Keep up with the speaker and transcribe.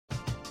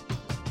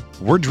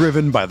We're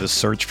driven by the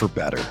search for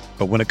better.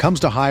 But when it comes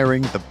to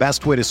hiring, the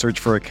best way to search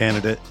for a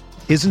candidate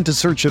isn't to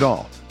search at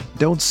all.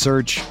 Don't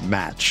search,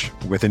 match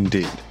with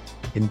Indeed.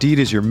 Indeed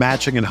is your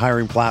matching and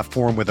hiring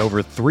platform with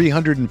over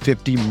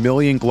 350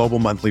 million global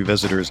monthly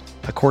visitors,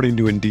 according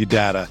to Indeed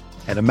data,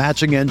 and a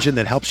matching engine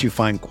that helps you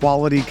find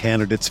quality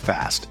candidates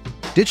fast.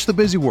 Ditch the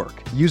busy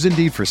work. Use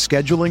Indeed for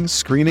scheduling,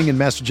 screening, and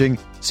messaging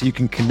so you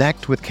can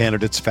connect with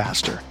candidates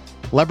faster.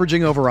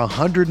 Leveraging over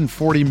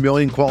 140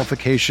 million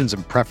qualifications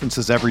and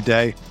preferences every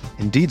day,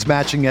 Indeed's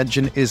matching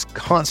engine is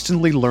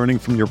constantly learning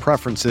from your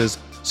preferences,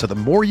 so the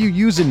more you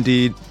use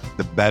Indeed,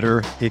 the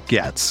better it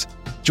gets.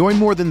 Join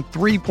more than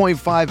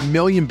 3.5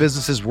 million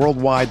businesses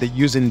worldwide that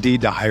use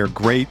Indeed to hire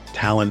great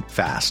talent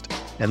fast.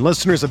 And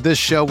listeners of this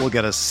show will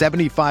get a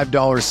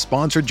 $75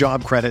 sponsored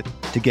job credit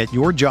to get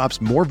your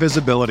jobs more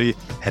visibility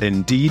at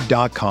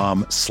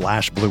Indeed.com/Blue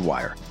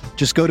Wire.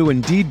 Just go to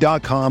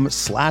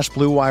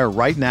Indeed.com/Blue Wire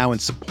right now and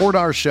support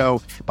our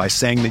show by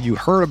saying that you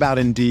heard about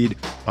Indeed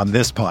on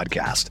this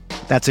podcast.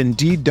 That's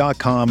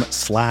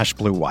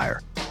Indeed.com/Blue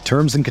Wire.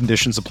 Terms and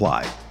conditions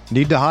apply.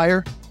 Need to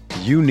hire?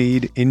 You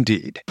need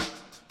Indeed.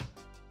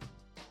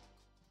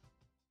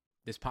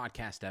 This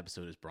podcast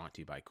episode is brought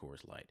to you by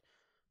Coors Light.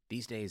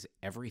 These days,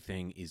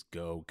 everything is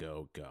go,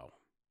 go, go.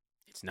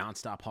 It's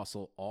nonstop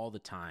hustle all the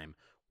time.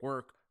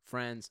 Work,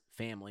 friends,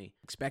 family,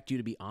 expect you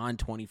to be on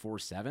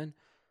 24/7.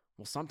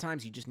 Well,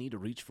 sometimes you just need to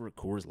reach for a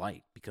Coors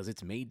Light because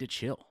it's made to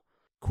chill.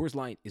 Coors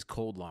Light is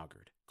cold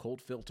lagered,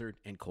 cold filtered,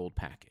 and cold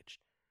packaged.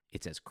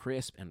 It's as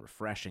crisp and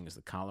refreshing as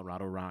the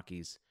Colorado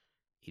Rockies.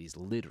 It is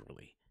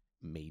literally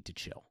made to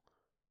chill.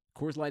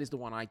 Coors Light is the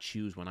one I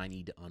choose when I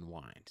need to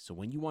unwind. So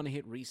when you want to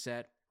hit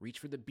reset, reach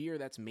for the beer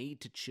that's made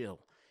to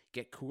chill.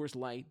 Get Coors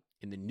Light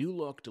in the new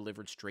look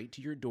delivered straight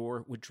to your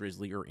door with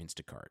Drizzly or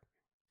Instacart.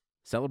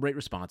 Celebrate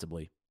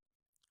responsibly.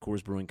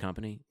 Coors Brewing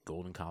Company,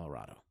 Golden,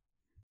 Colorado.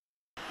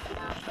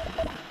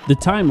 The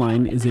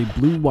Timeline is a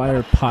Blue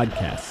Wire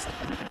podcast.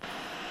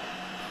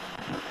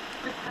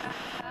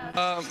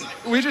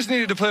 We just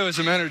needed to play with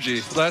some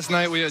energy. Last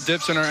night we had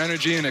dips in our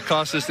energy and it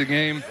cost us the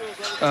game.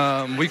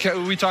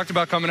 We talked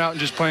about coming out and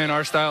just playing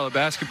our style of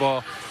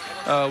basketball.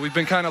 We've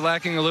been kind of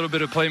lacking a little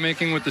bit of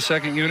playmaking with the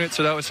second unit,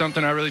 so that was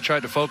something I really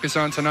tried to focus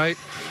on tonight.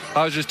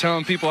 I was just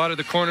telling people out of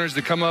the corners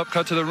to come up,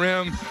 cut to the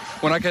rim.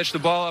 When I catch the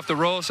ball off the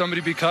roll,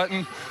 somebody be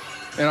cutting,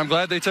 and I'm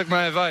glad they took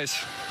my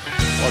advice.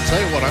 Well, I'll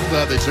tell you what, I'm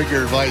glad they took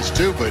your advice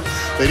too, but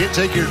they didn't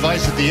take your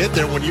advice at the end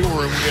there when you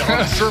were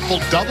on a triple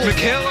double.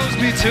 Mikhail owes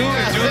me two,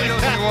 and Julie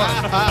owes me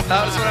one.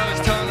 That was what I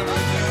was telling him.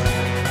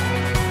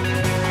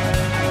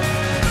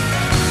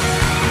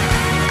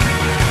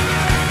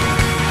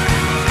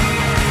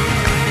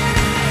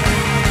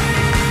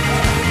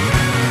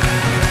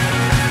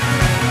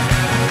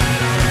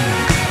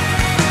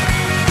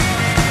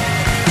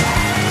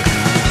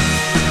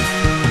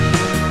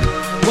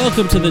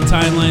 Welcome to the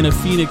Timeline of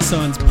Phoenix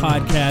Suns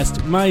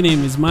podcast. My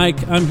name is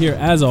Mike. I'm here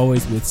as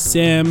always with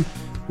Sam.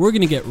 We're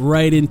going to get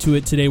right into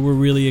it today. We're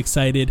really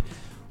excited.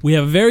 We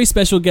have a very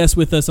special guest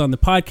with us on the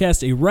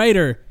podcast, a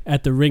writer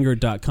at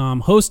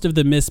TheRinger.com, host of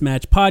the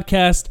Mismatch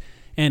podcast,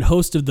 and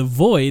host of The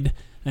Void,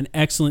 an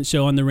excellent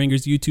show on The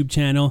Ringer's YouTube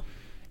channel,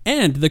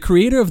 and the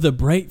creator of the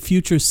Bright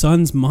Future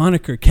Suns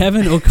moniker,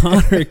 Kevin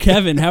O'Connor.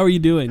 Kevin, how are you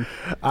doing?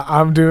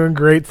 I'm doing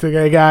great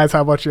today, guys.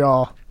 How about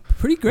y'all?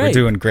 Pretty great.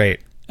 We're doing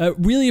great.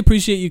 Really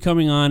appreciate you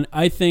coming on.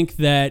 I think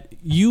that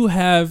you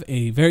have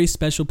a very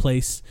special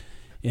place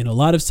in a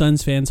lot of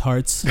Suns fans'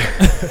 hearts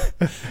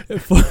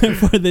for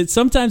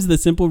sometimes the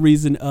simple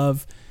reason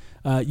of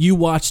you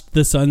watched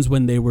the Suns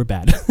when they were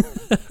bad,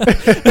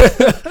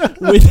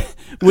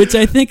 which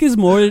I think is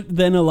more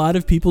than a lot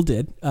of people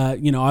did.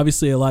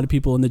 Obviously a lot of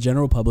people in the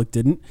general public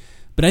didn't,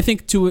 but I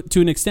think to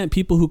an extent,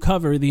 people who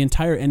cover the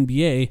entire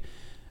NBA,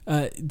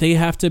 they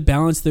have to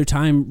balance their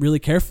time really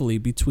carefully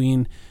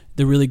between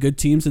the really good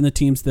teams and the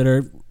teams that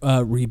are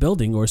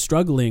rebuilding or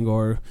struggling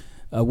or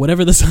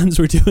whatever the Suns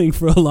were doing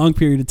for a long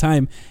period of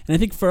time. And I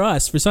think for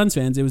us, for Suns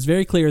fans, it was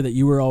very clear that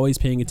you were always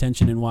paying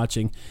attention and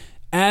watching.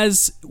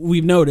 As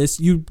we've noticed,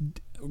 you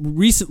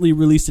recently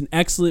released an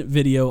excellent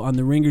video on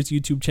the Ringer's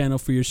YouTube channel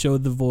for your show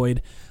The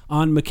Void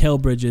on Mikal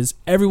Bridges.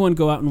 Everyone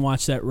go out and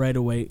watch that right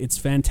away. It's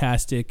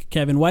fantastic.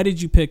 Kevin, why did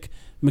you pick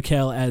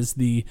Mikal as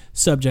the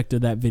subject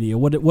of that video?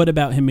 What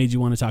about him made you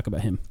want to talk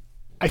about him?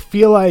 I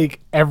feel like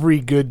every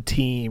good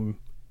team,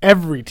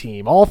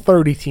 all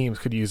 30 teams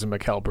could use a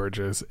Mikal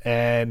Bridges.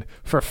 And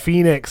for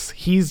Phoenix,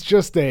 he's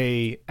just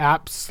a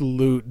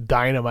absolute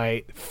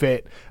dynamite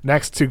fit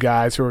next to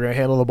guys who are going to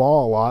handle the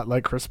ball a lot,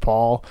 like Chris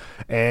Paul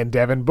and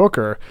Devin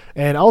Booker.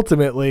 And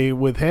ultimately,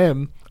 with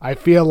him, I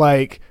feel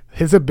like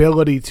his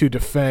ability to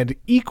defend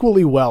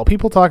equally well.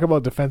 People talk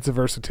about defensive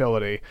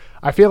versatility.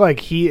 I feel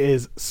like he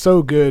is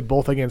so good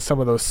both against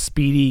some of those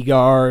speedy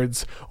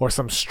guards or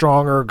some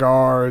stronger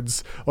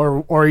guards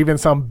or even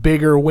some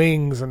bigger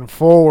wings and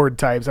forward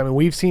types. I mean,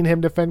 we've seen him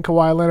defend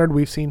Kawhi Leonard.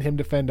 We've seen him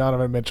defend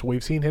Donovan Mitchell.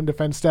 We've seen him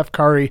defend Steph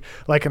Curry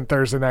like in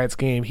Thursday night's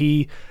game.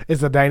 He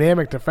is a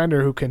dynamic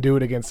defender who can do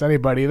it against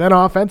anybody. Then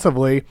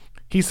offensively,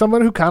 he's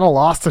someone who kind of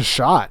lost a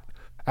shot.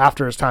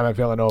 after his time at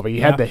Villanova. He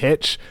had the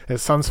hitch,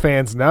 as Suns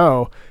fans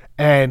know,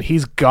 and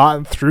he's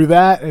gotten through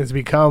that and has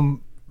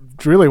become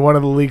really one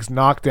of the league's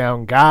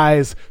knockdown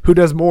guys who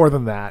does more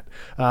than that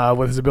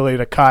with his ability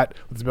to cut,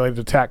 with his ability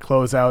to attack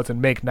closeouts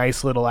and make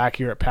nice little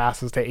accurate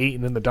passes to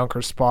Ayton in the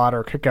dunker spot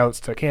or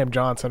kickouts to Cam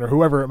Johnson or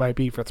whoever it might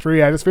be for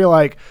three. I just feel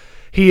like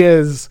he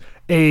is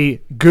a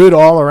good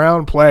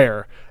all-around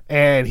player,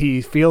 and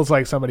he feels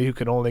like somebody who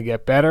could only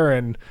get better,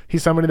 and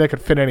he's somebody that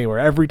could fit anywhere.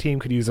 Every team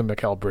could use a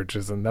Mikal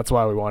Bridges, and that's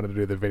why we wanted to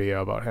do the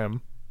video about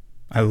him.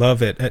 I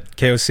love it. At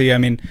KOC, I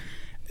mean,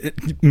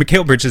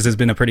 Mikal Bridges has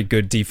been a pretty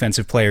good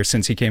defensive player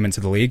since he came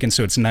into the league, and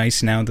so it's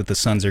nice now that the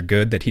Suns are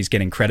good that he's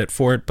getting credit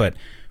for it, but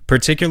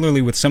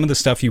particularly with some of the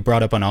stuff you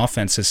brought up on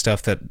offense is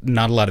stuff that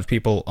not a lot of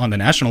people on the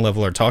national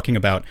level are talking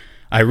about.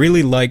 I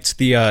really liked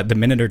the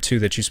minute or two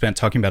that you spent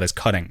talking about his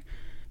cutting,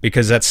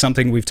 because that's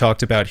something we've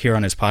talked about here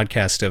on his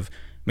podcast of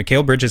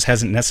Mikal Bridges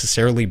hasn't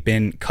necessarily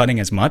been cutting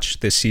as much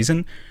this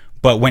season,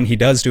 but when he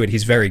does do it,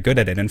 he's very good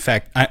at it. In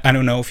fact, I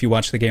don't know if you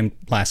watched the game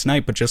last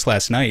night, but just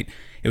last night,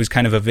 it was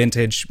kind of a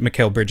vintage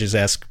Mikal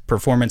Bridges-esque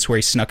performance where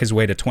he snuck his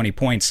way to 20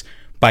 points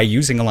by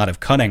using a lot of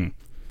cutting.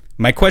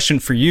 My question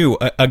for you,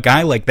 a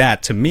guy like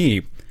that, to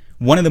me,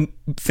 one of the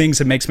things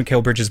that makes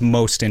Mikal Bridges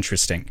most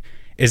interesting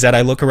is that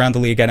I look around the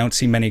league, I don't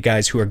see many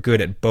guys who are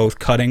good at both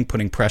cutting,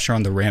 putting pressure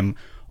on the rim,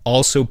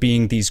 also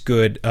being these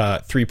good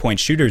three-point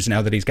shooters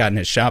now that he's gotten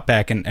his shot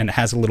back and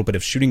has a little bit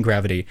of shooting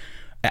gravity.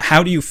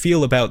 How do you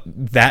feel about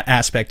that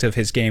aspect of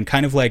his game?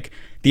 Kind of like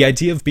the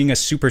idea of being a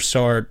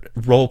superstar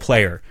role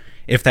player,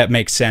 if that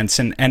makes sense.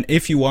 And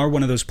if you are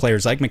one of those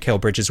players like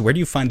Mikal Bridges, where do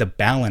you find the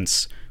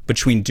balance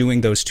between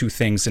doing those two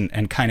things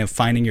and kind of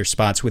finding your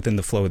spots within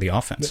the flow of the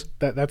offense?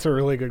 That's a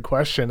really good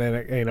question.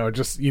 And,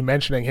 just you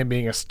mentioning him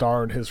being a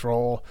star in his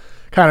role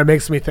kind of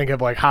makes me think of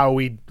like how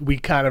we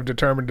kind of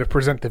determined to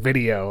present the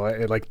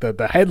video. Like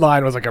the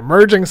headline was like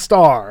emerging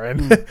star.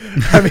 And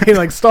I mean,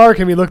 like star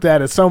can be looked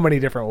at as so many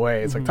different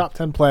ways, like top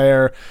 10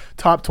 player,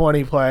 top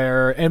 20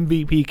 player,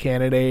 MVP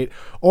candidate,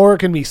 or it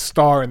can be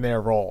star in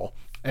their role.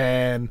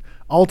 And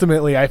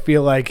ultimately, I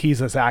feel like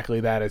he's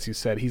exactly that, as you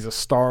said. He's a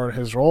star in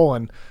his role.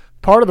 And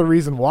part of the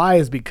reason why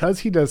is because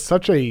he does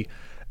such and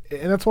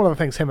that's one of the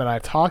things him and I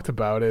talked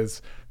about,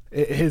 is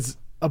his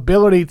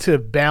ability to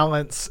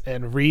balance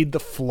and read the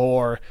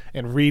floor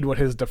and read what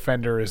his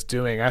defender is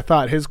doing. I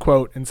thought his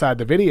quote inside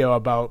the video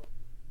about,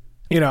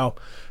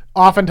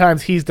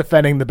 oftentimes he's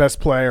defending the best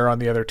player on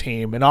the other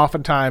team, and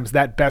oftentimes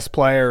that best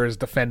player is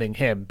defending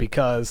him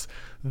because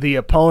the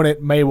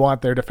opponent may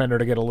want their defender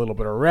to get a little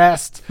bit of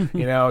rest,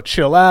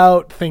 chill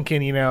out,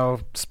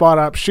 thinking, spot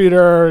up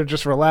shooter,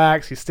 just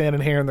relax. He's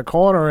standing here in the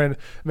corner. And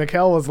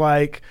Mikal was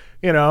like,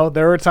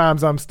 there are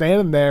times I'm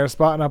standing there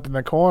spotting up in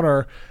the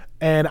corner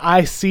and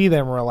I see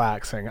them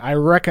relaxing. I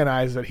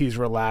recognize that he's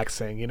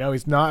relaxing.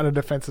 He's not in a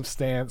defensive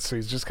stance, so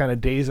he's just kind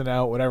of dazing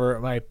out, whatever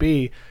it might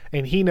be.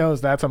 And he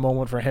knows that's a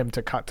moment for him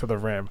to cut to the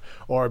rim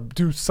or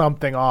do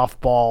something off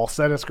ball,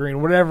 set a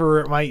screen, whatever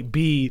it might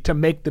be to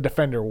make the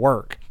defender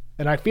work.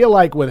 And I feel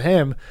like with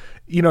him,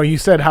 you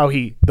said how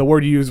the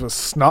word you used was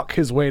snuck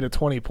his way to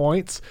 20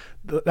 points.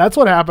 That's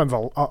what happens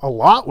a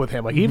lot with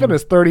him. Like even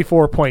his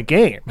 34-point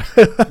game,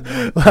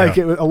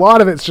 a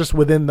lot of it's just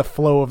within the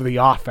flow of the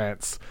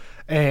offense.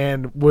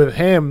 And with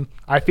him,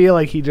 I feel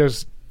like he's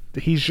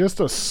just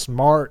a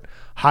smart,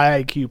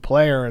 high IQ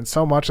player, and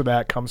so much of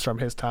that comes from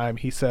his time.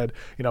 He said,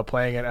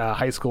 playing in a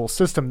high school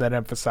system that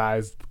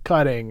emphasized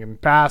cutting and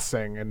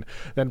passing, and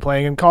then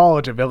playing in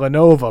college at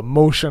Villanova,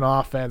 motion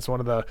offense, one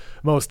of the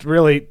most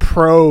really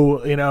pro,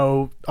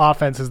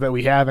 offenses that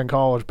we have in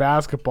college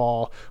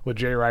basketball with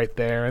Jay Wright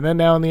there. And then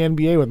now in the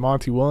NBA with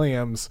Monty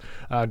Williams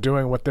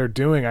doing what they're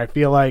doing, I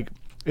feel like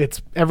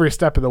it's every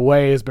step of the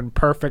way has been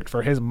perfect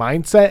for his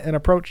mindset and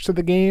approach to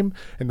the game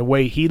and the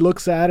way he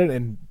looks at it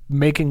and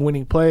making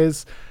winning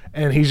plays.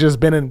 And he's just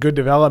been in good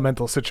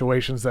developmental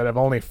situations that have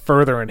only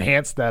further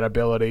enhanced that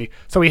ability.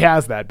 So he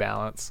has that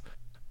balance.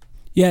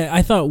 Yeah,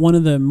 I thought one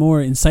of the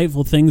more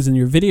insightful things in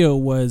your video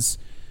was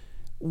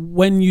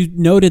when you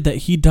noted that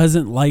he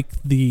doesn't like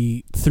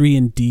the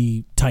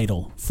 3-and-D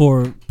title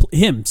for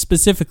him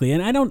specifically.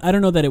 And I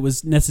don't know that it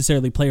was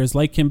necessarily players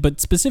like him, but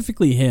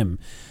specifically him.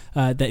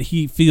 That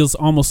he feels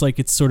almost like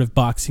it's sort of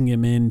boxing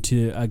him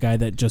into a guy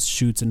that just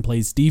shoots and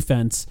plays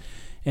defense.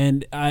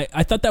 And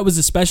I thought that was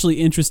especially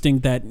interesting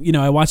that,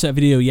 I watched that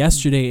video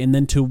yesterday, and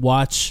then to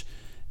watch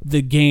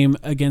the game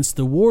against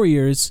the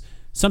Warriors,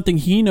 something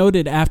he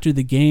noted after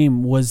the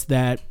game was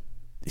that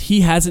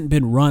he hasn't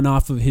been run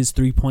off of his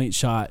three-point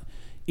shot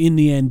in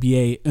the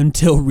NBA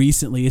until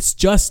recently. It's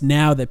just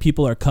now that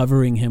people are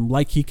covering him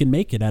like he can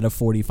make it at a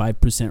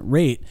 45%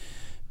 rate,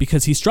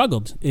 because he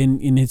struggled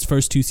in his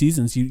first two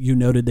seasons. You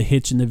noted the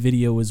hitch in the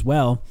video as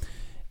well.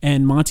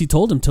 And Monty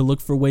told him to look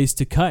for ways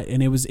to cut.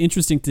 And it was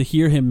interesting to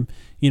hear him,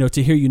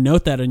 to hear you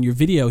note that on your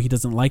video. He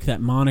doesn't like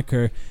that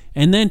moniker.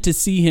 And then to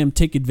see him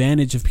take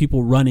advantage of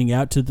people running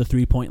out to the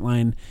three-point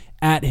line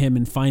at him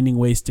and finding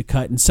ways to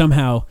cut. And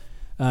somehow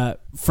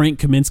Frank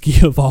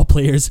Kaminsky, of all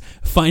players,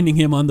 finding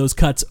him on those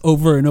cuts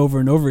over and over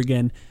and over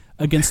again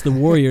against the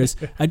Warriors.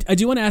 I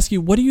do want to ask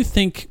you, what do you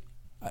think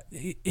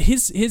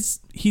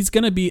he's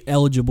going to be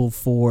eligible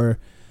for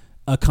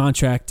a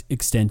contract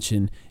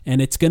extension,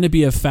 and it's going to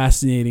be a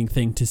fascinating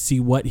thing to see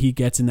what he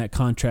gets in that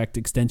contract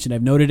extension.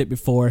 I've noted it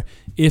before.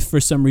 If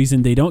for some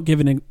reason they don't give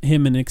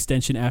him an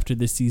extension after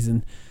this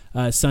season,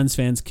 Suns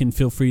fans can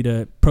feel free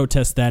to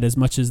protest that as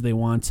much as they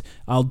want.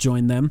 I'll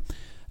join them.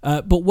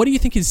 But what do you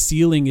think his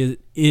ceiling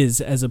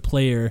is as a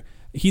player?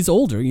 He's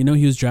older. He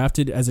was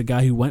drafted as a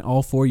guy who went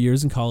all 4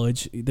 years in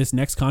college. This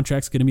next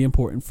contract's going to be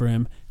important for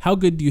him. How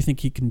good do you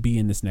think he can be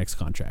in this next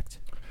contract?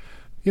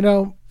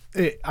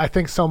 I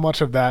think so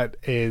much of that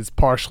is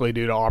partially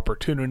due to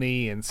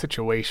opportunity and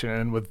situation,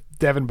 and with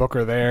Devin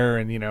Booker there,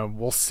 and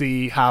we'll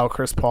see how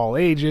Chris Paul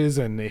ages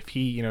and if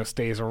he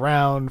stays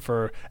around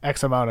for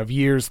X amount of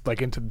years, like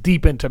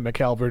deep into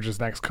Mikal Bridges'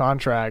 next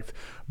contract.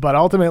 But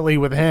ultimately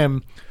with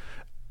him,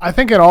 I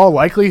think in all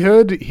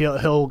likelihood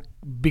he'll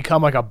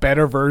become like a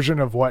better version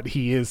of what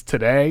he is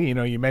today.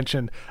 You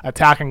mentioned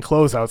attacking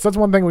closeouts. That's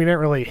one thing we didn't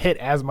really hit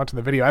as much in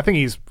the video. I think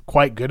he's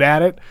quite good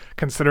at it,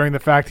 considering the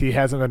fact he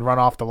hasn't been run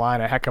off the line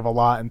a heck of a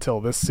lot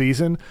until this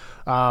season.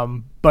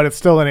 But it's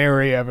still an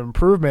area of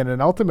improvement.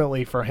 And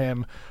ultimately for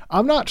him,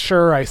 I'm not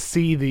sure I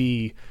see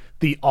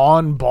the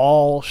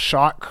on-ball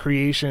shot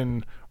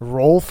creation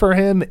role for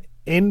him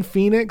in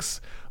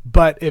Phoenix.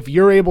 But if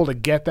you're able to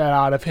get that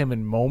out of him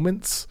in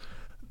moments,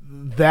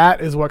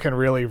 that is what can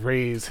really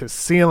raise his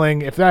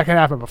ceiling. If that can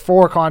happen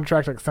before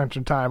contract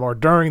extension time or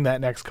during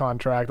that next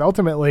contract,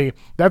 ultimately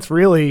that's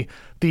really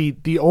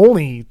the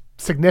only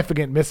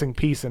significant missing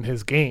piece in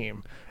his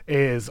game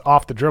is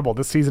off the dribble.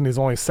 This season he's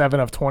only 7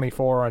 of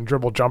 24 on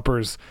dribble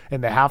jumpers in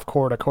the half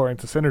court according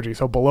to Synergy,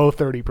 so below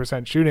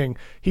 30% shooting.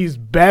 He's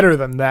better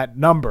than that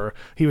number.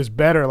 He was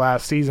better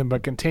last season,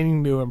 but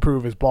continuing to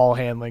improve his ball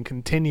handling,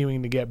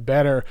 continuing to get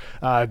better,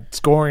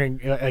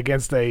 scoring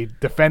against a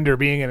defender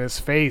being in his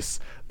face.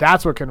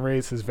 That's what can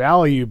raise his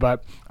value,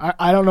 but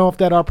I don't know if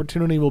that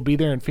opportunity will be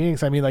there in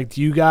Phoenix. I mean,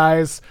 do you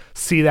guys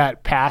see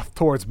that path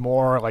towards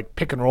more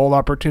pick and roll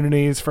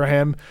opportunities for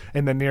him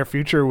in the near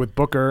future with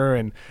Booker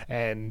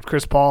and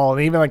Chris Paul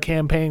and even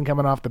Campaign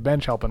coming off the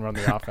bench helping run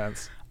the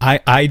offense?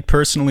 I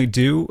personally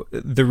do.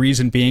 The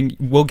reason being,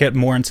 we'll get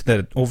more into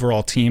the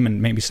overall team and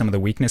maybe some of the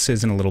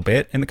weaknesses in a little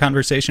bit in the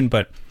conversation,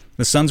 but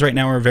the Suns right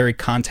now are a very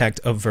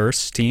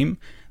contact-averse team.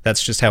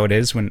 That's just how it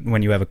is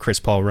when you have a Chris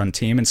Paul run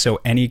team. And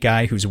so any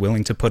guy who's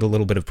willing to put a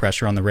little bit of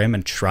pressure on the rim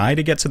and try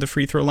to get to the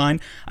free throw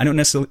line, I don't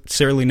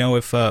necessarily know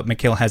if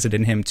Mikal has it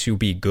in him to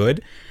be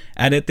good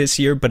at it this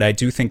year, but I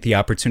do think the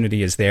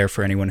opportunity is there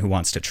for anyone who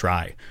wants to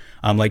try.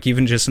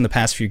 Even just in the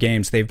past few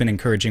games, they've been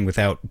encouraging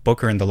without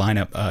Booker in the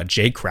lineup,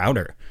 Jay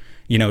Crowder,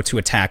 to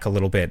attack a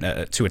little bit,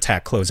 to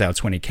attack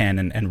closeouts when he can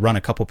and run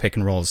a couple pick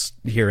and rolls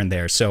here and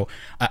there. So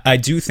I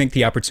do think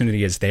the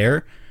opportunity is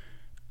there.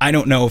 I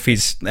don't know if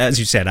he's, as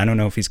you said, I don't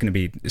know if he's going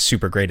to be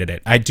super great at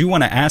it. I do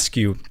want to ask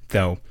you,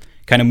 though,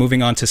 kind of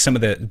moving on to some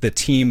of the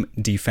team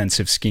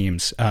defensive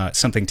schemes,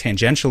 something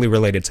tangentially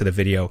related to the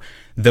video.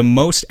 The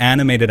most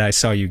animated I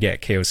saw you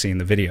get, KOC, in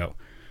the video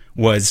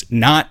was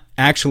not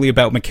actually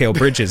about Mikal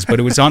Bridges, but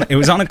it was on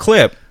a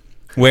clip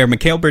where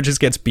Mikal Bridges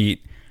gets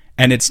beat,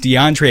 and it's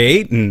DeAndre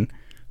Ayton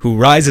who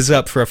rises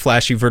up for a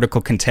flashy vertical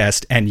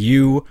contest, and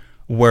you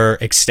were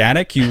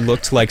ecstatic. You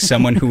looked like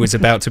someone who was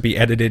about to be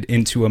edited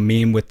into a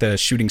meme with the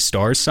Shooting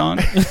Stars song.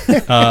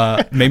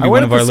 Maybe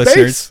one of our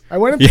listeners. I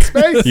went into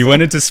space. You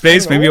went into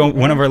space. Maybe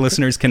one of our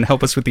listeners can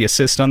help us with the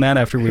assist on that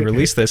after we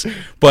release this.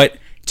 But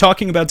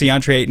talking about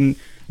DeAndre Ayton,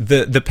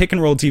 the pick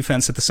and roll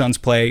defense that the Suns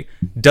play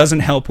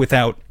doesn't help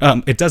without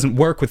it doesn't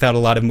work without a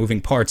lot of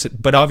moving parts.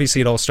 But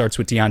obviously, it all starts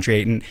with DeAndre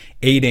Ayton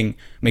aiding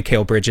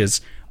Mikal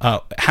Bridges.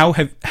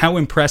 How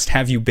impressed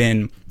have you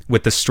been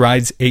with the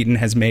strides Ayton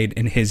has made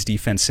in his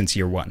defense since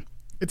year one?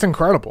 It's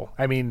incredible.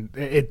 I mean,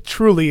 it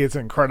truly is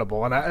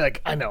incredible. And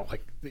I know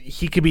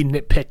he could be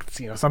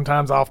nitpicked,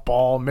 sometimes off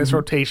ball, miss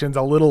rotations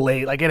a little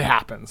late. It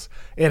happens.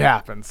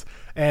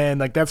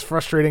 And that's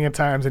frustrating at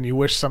times, and you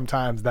wish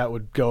sometimes that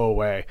would go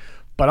away.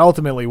 But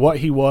ultimately, what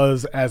he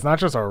was as not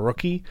just a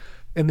rookie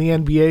in the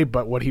NBA,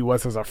 but what he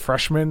was as a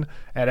freshman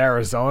at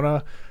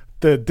Arizona,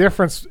 the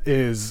difference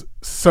is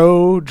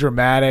so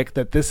dramatic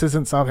that this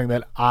isn't something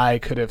that I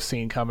could have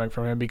seen coming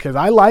from him, because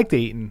I liked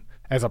Ayton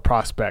as a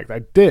prospect. I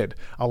did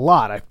a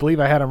lot. I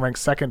believe I had him ranked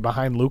second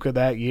behind Luka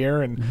that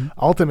year, and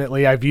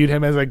ultimately I viewed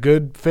him as a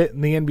good fit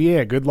in the NBA,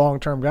 a good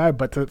long-term guy.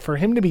 But for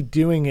him to be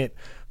doing it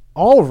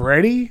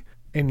already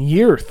in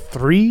year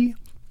 3,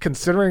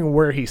 considering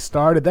where he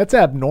started, that's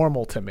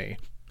abnormal to me.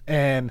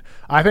 And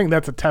I think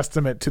that's a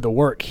testament to the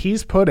work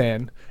he's put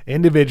in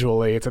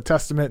individually. It's a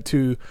testament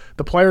to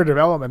the player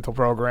developmental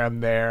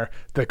program there,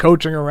 the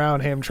coaching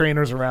around him,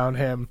 trainers around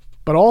him,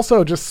 but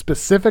also just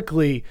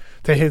specifically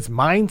to his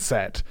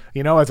mindset.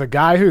 As a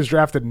guy who's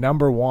drafted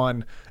number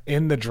 1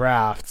 in the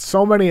draft,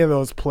 so many of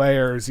those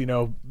players,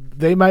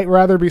 they might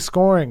rather be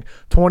scoring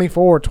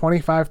 24,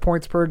 25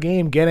 points per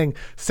game, getting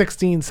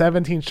 16,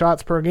 17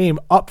 shots per game,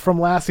 up from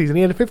last season.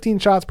 He had 15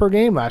 shots per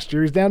game last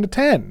year. He's down to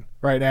 10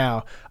 right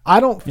now. I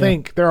don't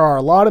think there are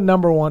a lot of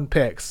number 1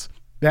 picks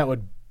that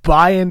would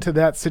buy into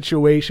that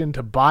situation,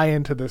 to buy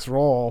into this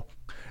role,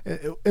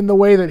 in the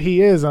way that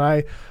he is, and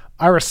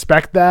I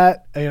respect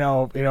that,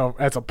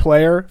 as a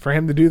player, for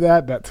him to do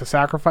that to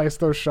sacrifice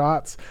those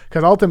shots,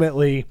 because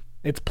ultimately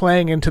it's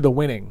playing into the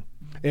winning.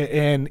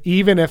 And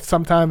even if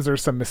sometimes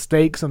there's some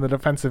mistakes on the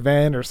defensive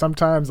end, or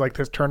sometimes like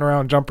his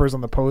turnaround jumpers on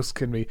the post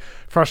can be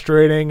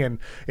frustrating, and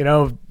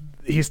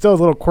he still has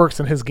little quirks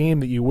in his game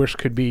that you wish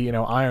could be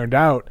ironed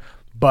out.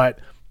 But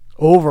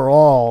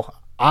overall,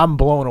 I'm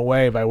blown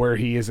away by where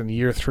he is in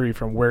year 3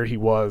 from where he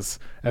was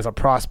as a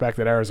prospect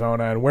at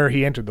Arizona and where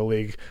he entered the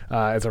league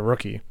as a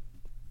rookie.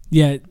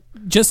 Yeah,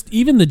 just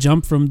even the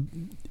jump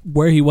from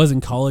where he was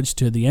in college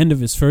to the end of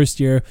his first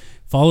year,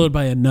 followed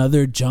by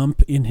another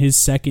jump in his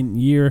second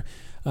year.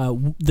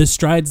 The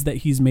strides that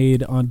he's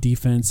made on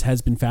defense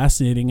has been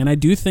fascinating, and I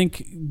do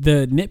think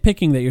the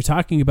nitpicking that you're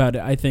talking about,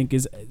 I think,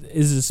 is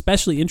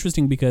especially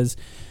interesting because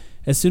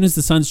as soon as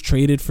the Suns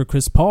traded for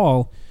Chris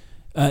Paul,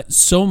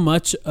 so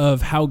much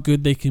of how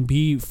good they can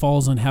be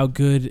falls on how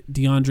good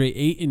DeAndre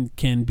Ayton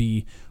can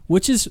be,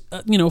 which is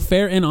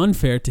fair and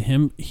unfair to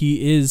him.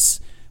 He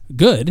is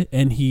good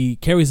and he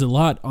carries a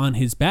lot on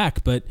his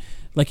back, but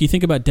like you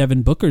think about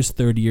Devin Booker's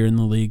third year in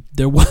the league,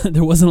 there wasn't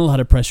a lot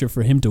of pressure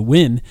for him to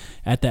win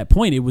at that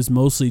point. It was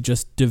mostly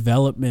just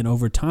development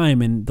over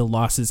time, and the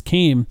losses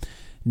came.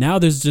 Now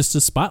there's just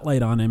a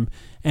spotlight on him,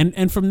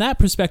 and from that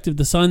perspective,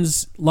 the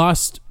Suns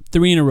lost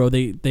 3 in a row.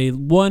 They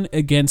won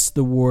against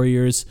the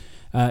Warriors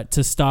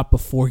to stop a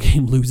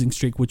 4-game losing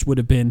streak, which would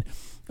have been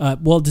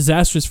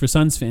disastrous for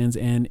Suns fans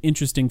and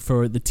interesting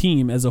for the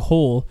team as a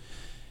whole.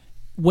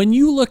 When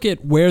you look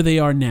at where they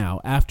are now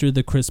after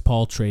the Chris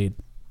Paul trade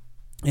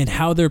and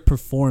how they're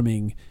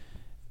performing,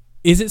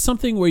 is it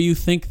something where you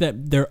think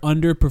that they're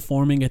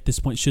underperforming at this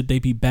point? Should they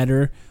be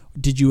better?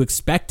 Did you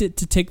expect it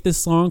to take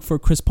this long for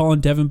Chris Paul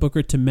and Devin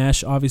Booker to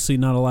mesh? Obviously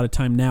not a lot of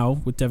time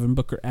now with Devin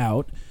Booker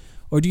out.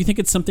 Or do you think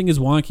it's something as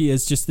wonky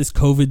as just this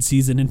COVID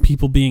season and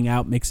people being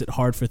out makes it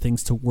hard for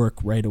things to work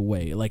right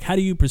away? Like, how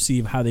do you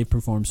perceive how they've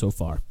performed so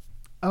far?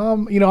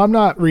 I'm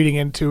not reading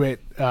into it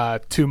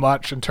too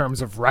much in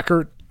terms of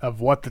record of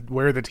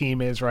where the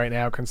team is right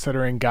now,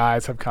 considering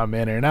guys have come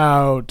in and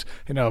out.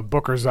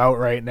 Booker's out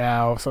right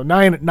now, so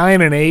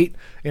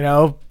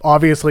 9-8.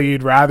 Obviously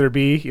you'd rather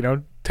be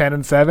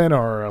 10-7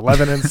 or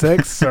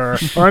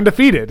 11-6 or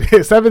undefeated,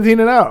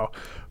 17-0.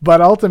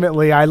 But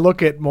ultimately, I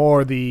look at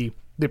more the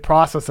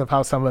process of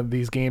how some of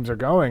these games are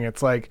going.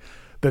 It's like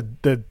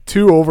the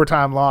 2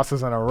 overtime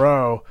losses in a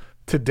row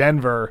to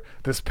Denver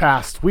this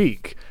past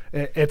week.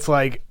 It's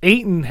like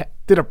Ayton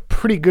did a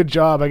pretty good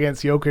job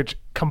against Jokic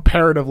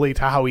comparatively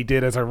to how he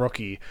did as a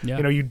rookie.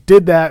 Yeah. You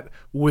did that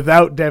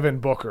without Devin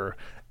Booker,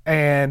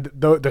 and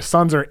the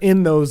Suns are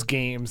in those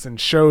games,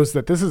 and shows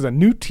that this is a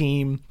new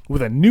team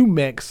with a new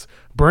mix,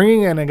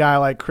 bringing in a guy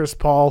like Chris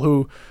Paul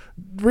who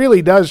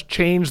really does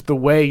change the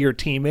way your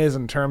team is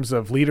in terms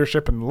of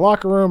leadership in the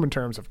locker room, in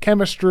terms of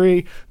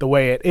chemistry, the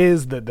way it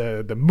is,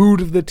 the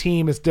mood of the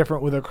team is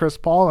different with a Chris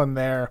Paul in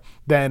there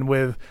than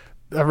with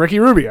a Ricky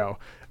Rubio.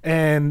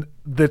 And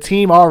the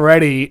team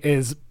already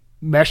is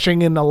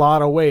meshing in a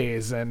lot of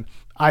ways. And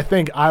I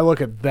think I look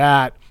at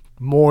that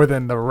more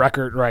than the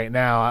record right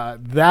now.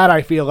 That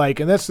I feel like,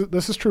 and this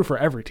is true for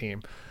every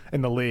team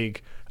in the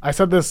league. I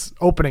said this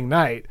opening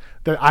night,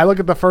 that I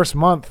look at the first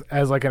month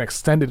as like an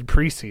extended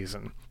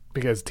preseason,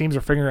 because teams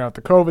are figuring out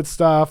the COVID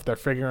stuff. They're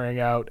figuring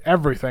out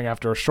everything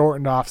after a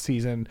shortened off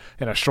season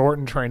and a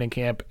shortened training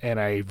camp and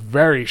a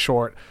very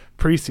short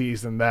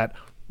preseason. That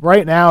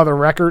right now, the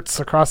records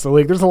across the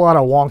league, there's a lot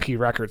of wonky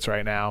records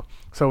right now.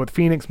 So with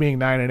Phoenix being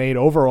 9-8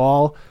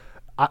 overall,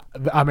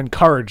 I'm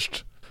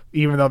encouraged,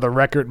 even though the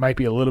record might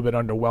be a little bit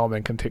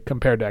underwhelming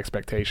compared to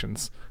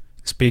expectations.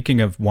 Speaking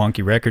of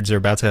wonky records, they're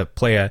about to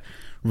play a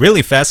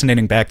really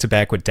fascinating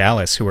back-to-back with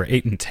Dallas, who are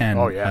 8-10.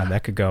 Oh yeah,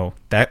 that could go.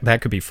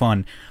 That could be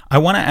fun. I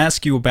want to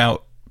ask you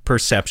about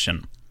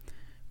perception,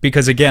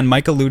 because again,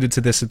 Mike alluded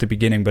to this at the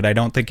beginning, but I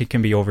don't think it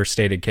can be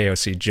overstated,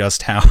 KOC,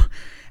 just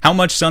how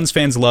much Suns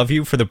fans love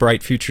you for the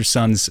Bright Future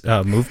Suns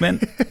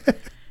movement.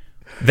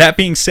 That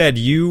being said,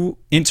 you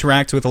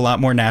interact with a lot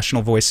more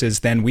national voices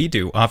than we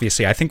do,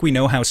 obviously. I think we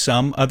know how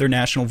some other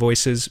national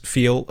voices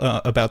feel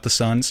about the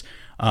Suns.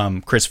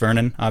 Chris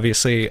Vernon,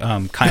 obviously,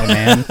 Kyle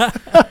Mann.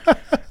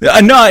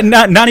 No,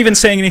 not even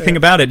saying anything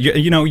about it.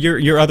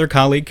 Your other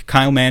colleague,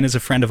 Kyle Mann, is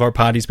a friend of our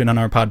pod. He's been on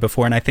our pod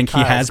before, and I think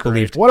he has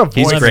believed. What a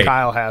voice he's great.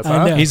 Kyle has,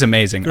 huh? He's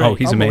amazing. Great. Oh,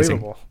 he's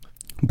amazing.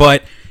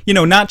 But,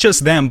 not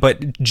just them,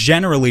 but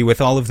generally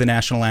with all of the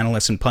national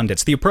analysts and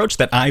pundits, the approach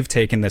that I've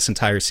taken this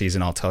entire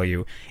season, I'll tell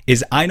you,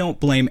 is I don't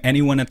blame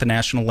anyone at the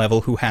national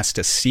level who has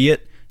to see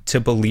it to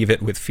believe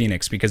it with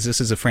Phoenix, because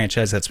this is a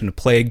franchise that's been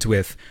plagued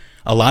with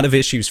a lot of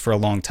issues for a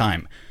long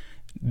time.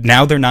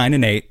 Now they're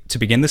 9-8 to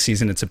begin the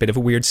season. It's a bit of a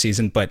weird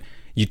season, but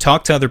you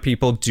talk to other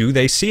people. Do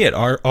they see it?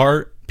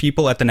 Are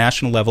people at the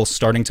national level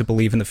starting to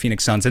believe in the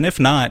Phoenix Suns? And if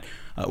not,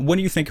 what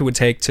do you think it would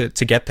take to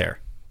get there?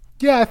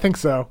 Yeah, I think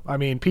so. I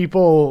mean,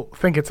 people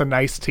think it's a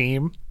nice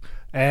team.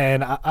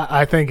 And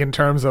I think in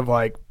terms of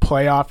like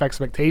playoff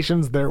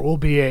expectations, there will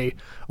be a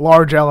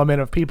large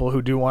element of people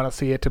who do want to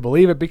see it to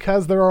believe it,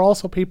 because there are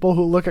also people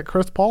who look at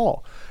Chris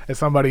Paul as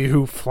somebody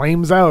who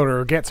flames out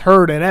or gets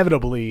hurt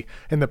inevitably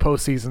in the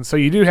postseason. So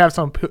you do have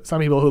some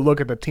people who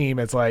look at the team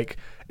as like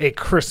a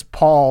Chris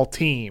Paul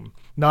team,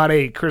 not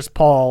a Chris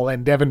Paul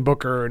and Devin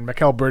Booker and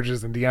Mikal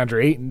Bridges and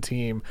DeAndre Ayton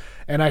team.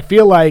 And I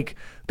feel like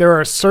there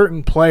are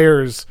certain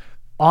players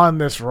on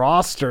this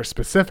roster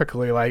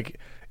specifically, like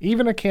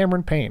even a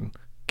Cameron Payne.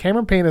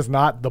 Cameron Payne is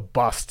not the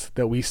bust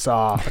that we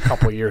saw a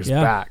couple years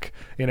back.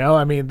 You know,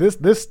 I mean,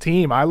 this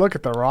team, I look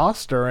at the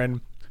roster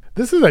and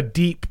this is a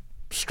deep,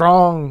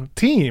 strong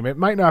team. It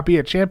might not be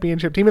a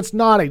championship team. It's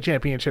not a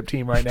championship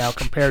team right now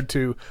compared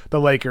to the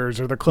Lakers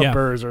or the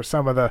Clippers or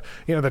some of the,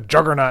 the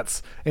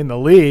juggernauts in the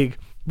league.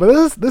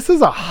 But this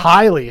is a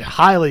highly,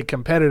 highly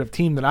competitive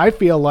team that I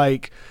feel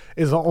like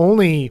is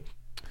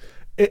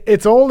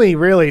it's only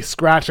really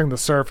scratching the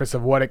surface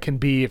of what it can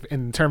be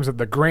in terms of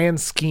the grand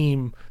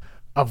scheme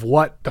of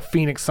what the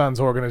Phoenix Suns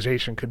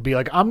organization could be.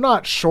 Like, I'm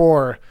not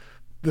sure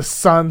the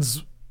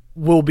Suns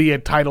will be a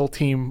title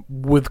team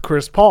with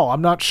Chris Paul.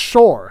 I'm not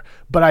sure.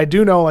 But I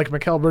do know, like,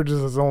 Mikal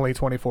Bridges is only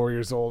 24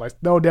 years old. I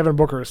know Devin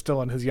Booker is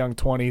still in his young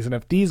 20s. And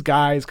if these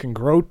guys can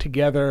grow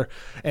together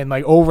and,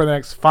 like, over the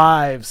next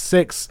 5,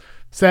 6,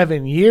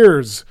 7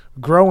 years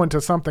grow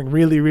into something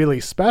really, really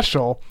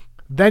special,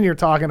 then you're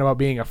talking about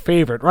being a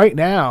favorite. Right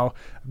now,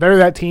 they're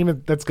that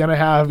team that's going to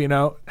have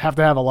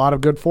to have a lot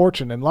of good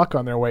fortune and luck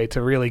on their way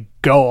to really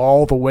go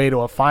all the way to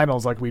a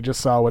finals like we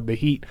just saw with the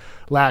Heat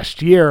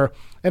last year.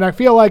 And I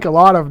feel like a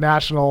lot of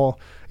national,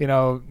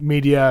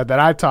 media that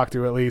I talk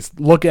to at least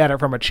look at it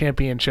from a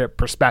championship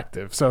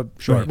perspective. So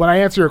when I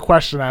answer your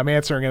question, I'm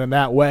answering it in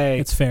that way.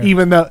 It's fair.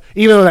 Even though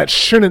that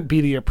shouldn't be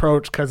the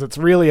approach, because it's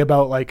really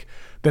about like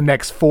the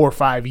next 4 or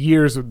 5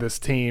 years with this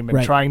team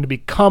and trying to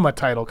become a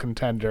title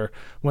contender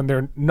when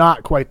they're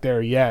not quite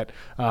there yet.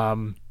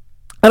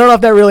 I don't know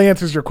if that really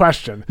answers your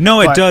question. No,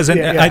 it does. And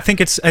I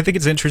think it's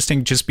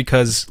interesting just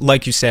because,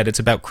 like you said, it's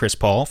about Chris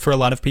Paul for a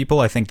lot of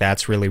people. I think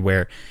that's really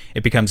where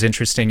it becomes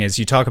interesting is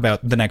you talk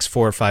about the next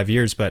 4 or 5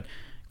 years, but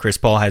Chris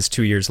Paul has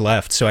 2 years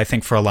left. So I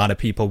think for a lot of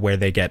people where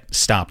they get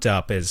stopped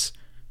up is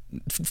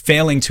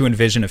failing to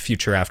envision a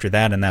future after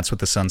that, and that's what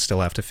the Suns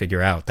still have to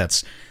figure out.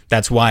 That's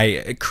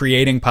why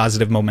creating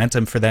positive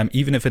momentum for them,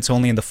 even if it's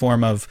only in the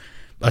form of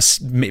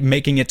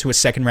making it to a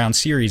second round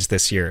series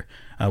this year,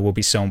 will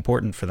be so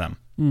important for them.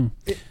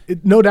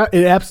 No doubt,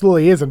 it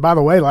absolutely is. And by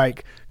the way,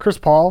 like Chris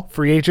Paul,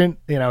 free agent,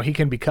 he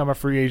can become a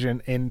free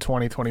agent in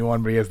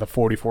 2021, but he has the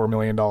 $44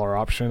 million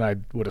option. I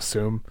would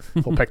assume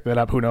he'll pick that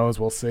up. Who knows?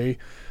 We'll see.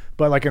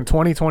 But like in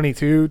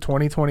 2022,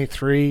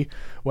 2023,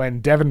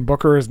 when Devin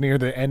Booker is near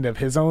the end of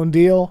his own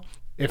deal,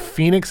 if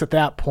Phoenix at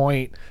that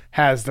point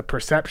has the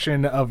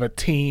perception of a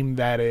team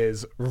that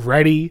is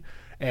ready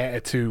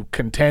to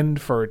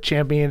contend for a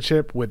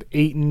championship with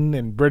Ayton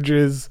and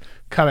Bridges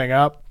coming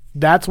up,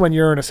 that's when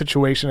you're in a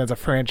situation as a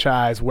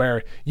franchise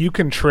where you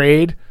can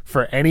trade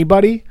for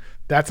anybody.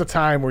 That's a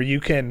time where you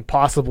can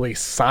possibly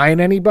sign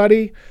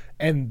anybody.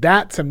 And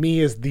that, to me,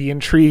 is the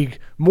intrigue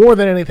more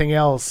than anything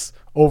else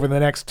over the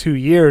next 2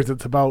 years.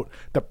 It's about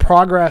the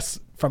progress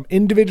from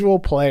individual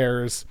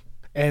players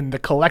and the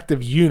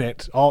collective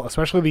unit,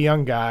 especially the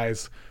young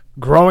guys,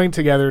 growing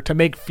together to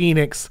make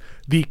Phoenix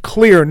the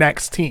clear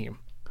next team.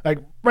 Like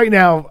right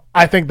now,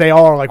 I think they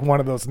are like one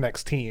of those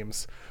next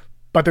teams.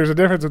 But there's a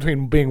difference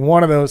between being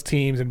one of those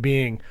teams and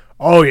being,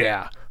 oh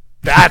yeah,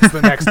 that's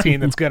the next team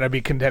that's going to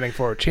be contending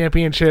for a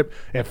championship.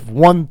 If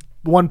one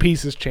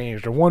piece is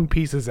changed or one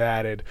piece is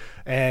added,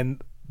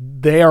 and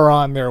they are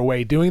on their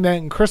way doing that.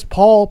 And Chris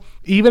Paul,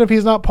 even if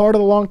he's not part of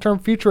the long-term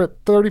future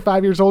at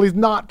 35 years old, he's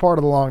not part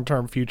of the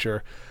long-term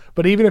future.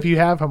 But even if you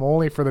have him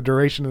only for the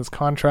duration of his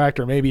contract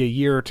or maybe a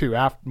year or two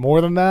after, more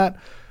than that,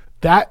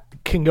 that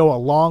can go a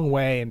long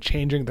way in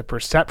changing the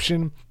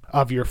perception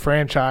of your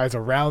franchise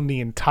around the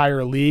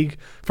entire league,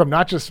 from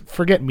not just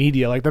forget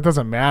media, like that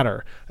doesn't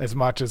matter as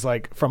much as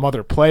like from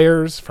other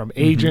players, from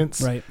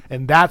agents, right.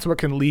 And that's what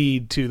can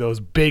lead to those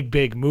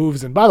big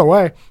moves. And by the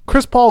way,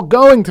 Chris Paul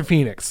going to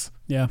Phoenix,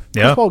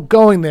 Chris Paul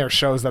going there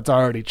shows that's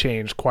already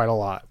changed quite a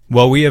lot.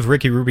 Well, we have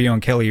Ricky Rubio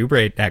and Kelly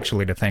Oubre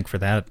actually to thank for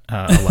that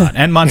a lot,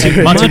 and Monty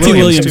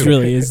Williams too.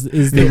 really is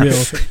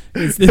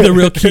the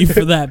real key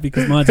for that,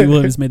 because Monty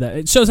Williams made that.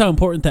 It shows how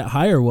important that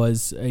hire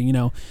was.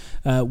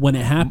 When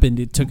it happened,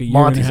 it took a year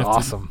Monty's and a half.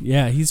 Awesome.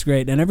 He's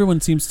great, and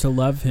everyone seems to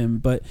love him.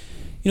 But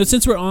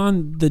since we're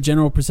on the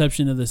general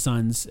perception of the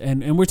Suns,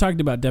 and we're talking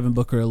about Devin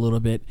Booker a little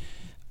bit,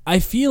 I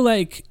feel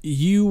like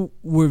you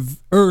were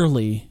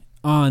early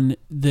on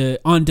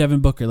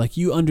Devin Booker. Like,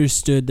 you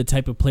understood the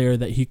type of player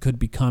that he could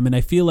become, and I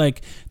feel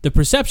like the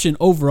perception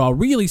overall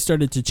really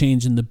started to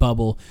change in the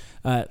bubble,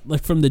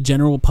 like from the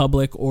general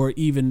public or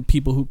even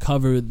people who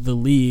cover the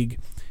league.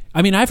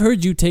 I mean, I've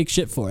heard you take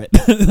shit for it.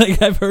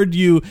 Like, I've heard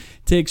you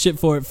take shit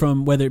for it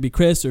from whether it be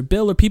Chris or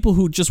Bill or people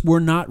who just were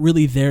not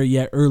really there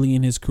yet early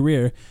in his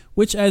career,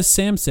 which, as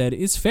Sam said,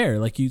 is fair.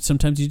 Like,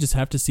 sometimes you just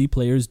have to see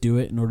players do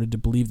it in order to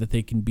believe that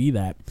they can be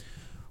that.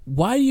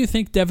 Why do you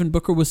think Devin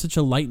Booker was such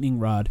a lightning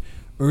rod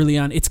early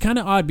on. It's kind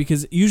of odd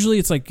because usually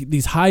it's like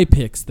these high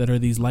picks that are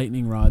these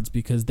lightning rods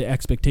because the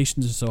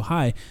expectations are so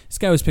high. This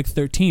guy was picked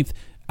 13th,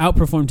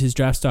 outperformed his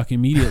draft stock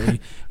immediately,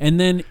 and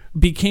then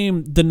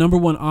became the number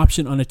one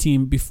option on a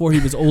team before he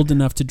was old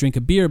enough to drink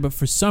a beer. But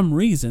for some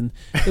reason,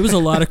 there was a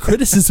lot of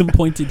criticism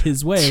pointed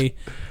his way.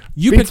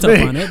 You picked up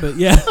on it, but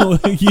yeah,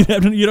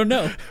 you don't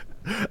know.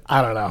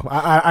 I don't know.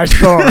 I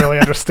still don't really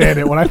understand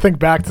it. When I think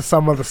back to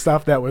some of the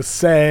stuff that was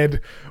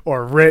said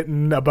or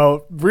written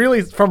about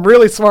from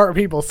really smart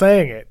people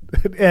saying it,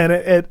 and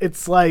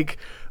it's like,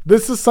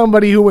 this is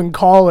somebody who in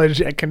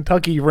college at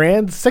Kentucky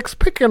ran 6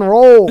 pick and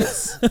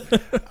rolls.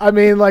 I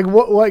mean,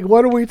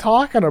 what are we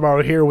talking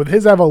about here with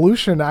his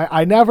evolution?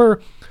 I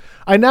never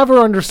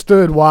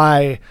understood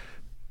why.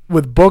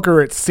 With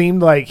Booker, it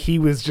seemed like he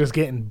was just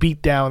getting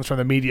beat downs from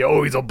the media.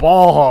 Oh, he's a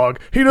ball hog.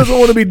 He doesn't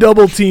want to be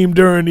double teamed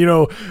during,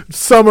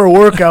 summer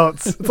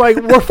workouts. It's like,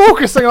 we're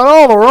focusing on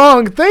all the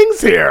wrong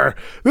things here.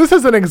 This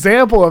is an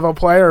example of a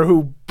player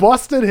who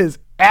busted his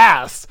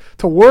ass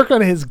to work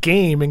on his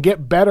game and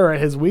get better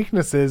at his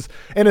weaknesses,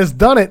 and has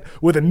done it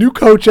with a new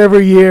coach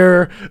every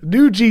year,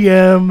 new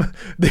GM.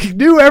 They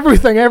do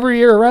everything every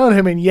year around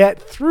him, and yet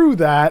through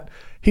that,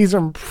 he's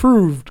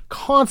improved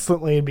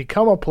constantly and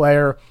become a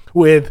player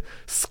with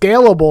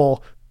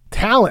scalable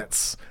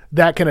talents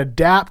that can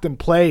adapt and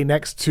play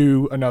next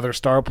to another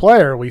star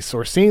player. We're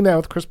seeing that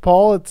with Chris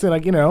Paul. It's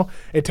like,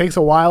 it takes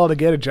a while to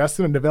get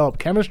adjusted and develop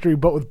chemistry.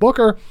 But with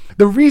Booker,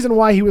 the reason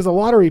why he was a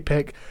lottery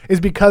pick is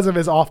because of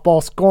his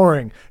off-ball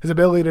scoring, his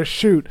ability to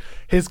shoot,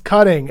 his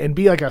cutting, and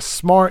be like a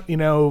smart,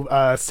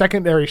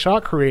 secondary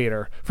shot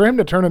creator. For him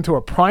to turn into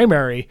a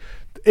primary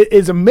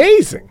is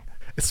amazing,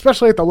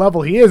 especially at the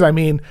level he is. I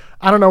mean,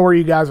 I don't know where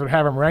you guys would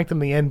have him ranked in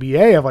the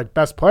NBA of like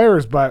best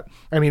players, but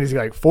I mean, is he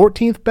like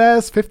 14th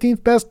best,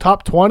 15th best,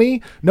 top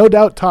 20? No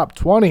doubt top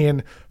 20.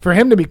 And for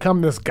him to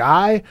become this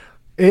guy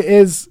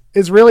is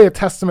really a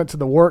testament to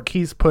the work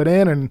he's put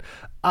in. And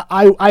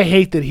I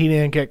hate that he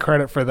didn't get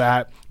credit for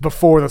that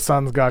before the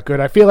Suns got good.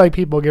 I feel like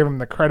people give him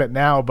the credit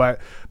now, but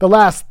the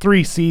last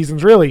 3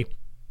 seasons, really,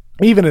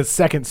 even his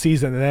second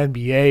season in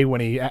the NBA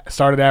when he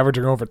started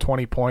averaging over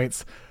 20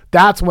 points,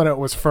 that's when it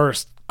was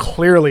first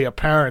clearly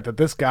apparent that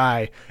this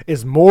guy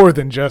is more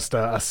than just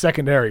a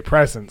secondary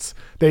presence,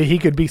 that he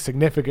could be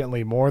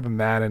significantly more than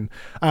that. And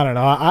I don't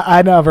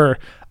know.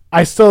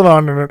 I still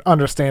don't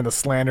understand the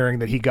slandering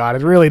that he got.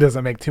 It really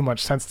doesn't make too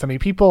much sense to me.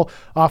 People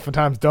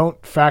oftentimes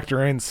don't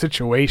factor in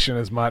situation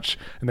as much,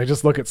 and they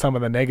just look at some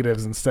of the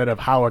negatives instead of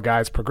how a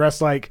guy's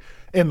progressed. Like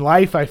in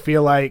life, I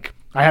feel like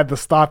I had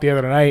this thought the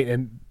other night,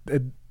 and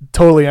it,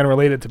 totally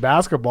unrelated to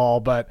basketball,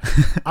 but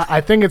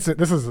I think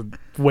this is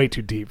way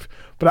too deep,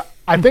 but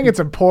I think it's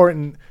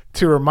important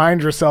to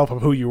remind yourself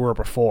of who you were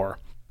before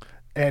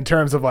in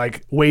terms of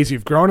like ways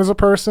you've grown as a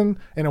person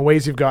and in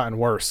ways you've gotten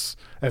worse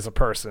as a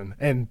person.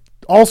 And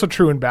also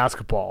true in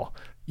basketball.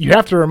 You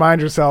have to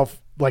remind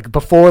yourself, like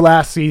before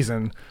last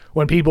season,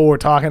 when people were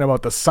talking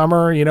about the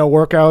summer,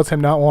 workouts,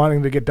 him not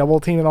wanting to get double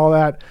teamed and all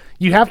that,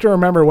 you have to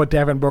remember what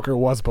Devin Booker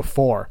was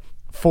before,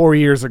 4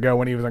 years ago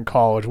when he was in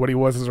college, what he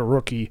was as a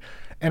rookie.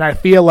 And I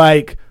feel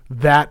like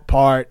that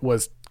part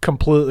was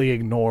completely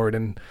ignored.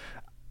 And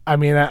I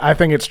mean, I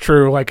think it's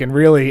true, like in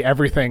really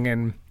everything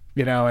in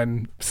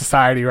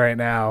society right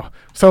now,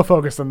 so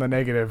focused on the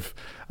negative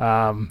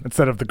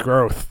instead of the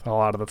growth a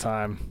lot of the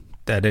time.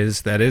 That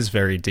is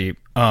very deep.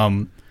 For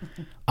no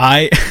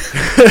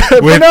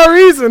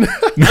reason.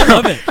 I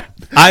love it.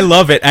 I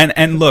love it.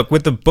 And look,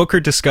 with the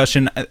Booker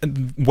discussion,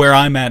 where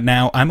I'm at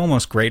now, I'm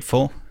almost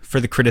grateful for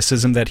the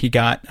criticism that he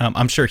got.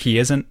 I'm sure he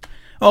isn't.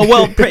 Oh,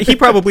 well, he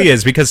probably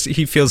is because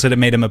he feels that it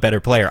made him a better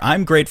player.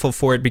 I'm grateful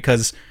for it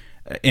because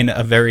in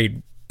a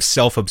very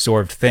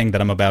self-absorbed thing that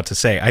I'm about to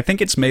say, I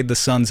think it's made the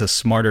Suns a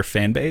smarter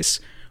fan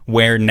base,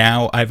 where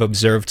now I've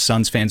observed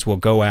Suns fans will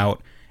go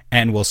out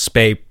and will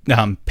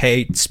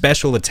pay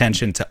special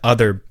attention to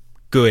other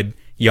good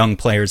young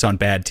players on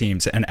bad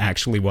teams and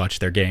actually watch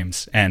their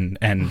games and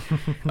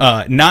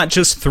not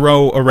just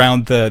throw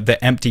around the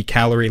empty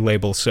calorie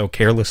label so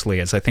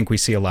carelessly as I think we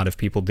see a lot of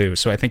people do.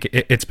 So I think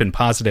it's been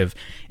positive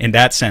in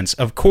that sense.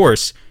 Of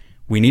course,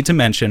 we need to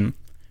mention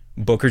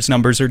Booker's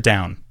numbers are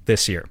down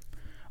this year.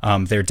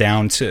 They're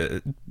down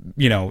to,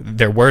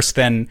 they're worse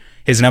than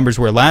his numbers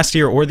were last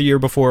year or the year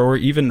before, or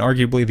even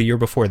arguably the year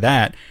before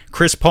that.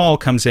 Chris Paul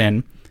comes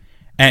in.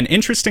 And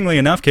interestingly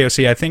enough,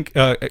 KOC, I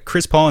think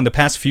Chris Paul in the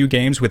past few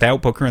games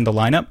without Booker in the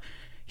lineup,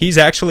 he's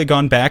actually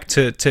gone back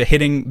to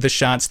hitting the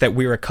shots that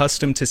we're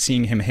accustomed to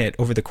seeing him hit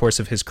over the course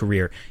of his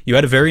career. You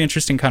had a very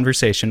interesting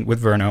conversation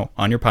with Verno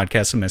on your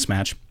podcast, A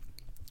Mismatch,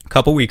 a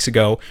couple weeks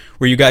ago,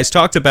 where you guys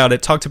talked about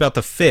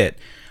the fit.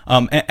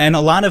 And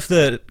a lot of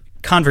the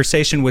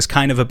conversation was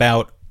kind of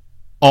about,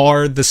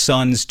 are the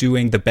Suns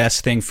doing the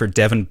best thing for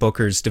Devin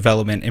Booker's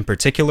development in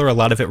particular? A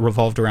lot of it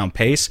revolved around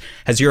pace.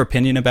 Has your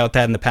opinion about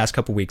that in the past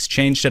couple weeks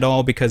changed at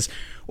all? Because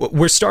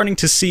we're starting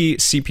to see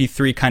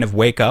CP3 kind of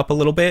wake up a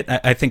little bit.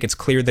 I think it's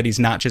clear that he's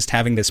not just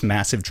having this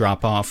massive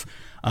drop-off.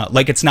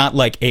 It's not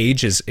like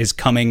age is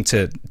coming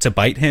to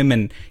bite him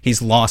and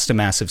he's lost a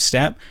massive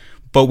step.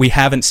 but we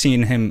haven't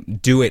seen him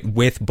do it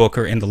with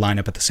Booker in the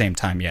lineup at the same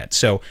time yet.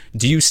 So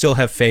do you still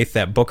have faith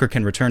that Booker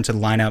can return to the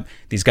lineup,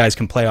 these guys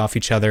can play off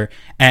each other,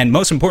 and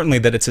most importantly,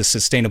 that it's a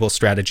sustainable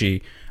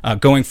strategy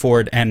going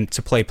forward and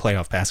to play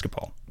playoff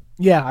basketball?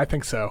 Yeah, I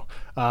think so.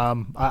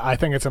 I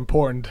think it's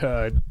important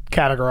to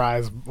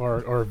categorize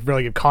or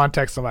really give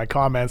context to my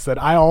comments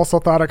that I also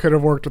thought I could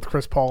have worked with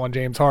Chris Paul and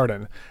James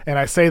Harden. And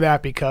I say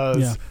that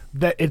because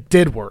that it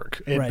did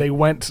work. They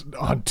went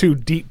on 2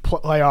 deep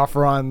playoff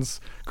runs.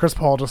 Chris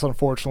Paul just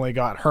unfortunately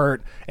got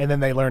hurt, and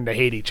then they learned to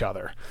hate each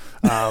other.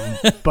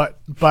 But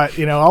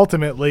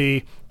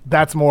ultimately,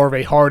 that's more of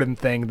a Harden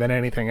thing than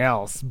anything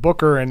else.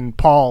 Booker and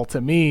Paul,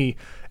 to me,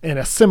 in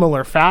a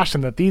similar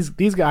fashion, that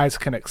these guys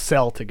can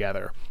excel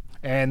together.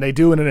 And they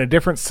do it in a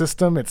different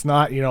system. It's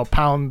not,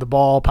 pound the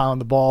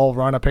ball,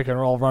 run a pick and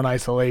roll, run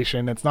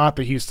isolation. It's not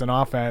the Houston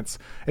offense.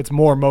 It's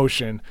more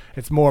motion.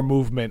 It's more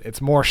movement.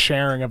 It's more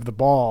sharing of the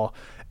ball.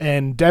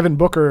 And Devin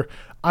Booker,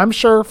 I'm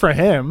sure for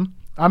him,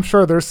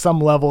 there's some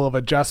level of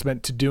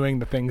adjustment to doing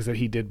the things that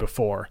he did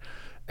before.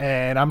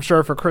 And I'm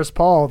sure for Chris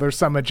Paul, there's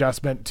some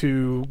adjustment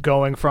to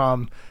going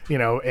from,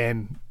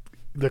 and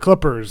the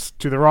Clippers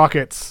to the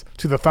Rockets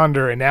to the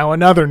Thunder, and now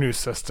another new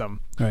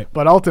system. Right.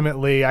 But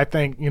ultimately, I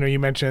think, you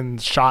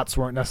mentioned shots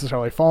weren't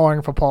necessarily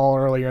falling for Paul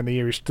earlier in the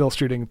year. He's still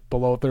shooting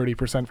below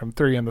 30% from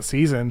 3 in the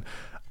season.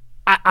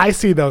 I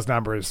see those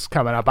numbers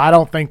coming up. I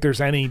don't think there's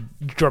any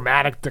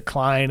dramatic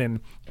decline in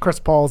Chris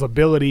Paul's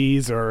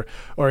abilities or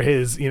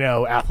his,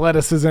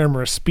 athleticism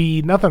or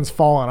speed. Nothing's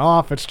fallen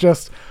off. It's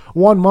just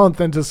 1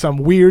 month into some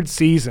weird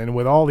season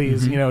with all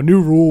these,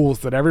 new rules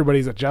that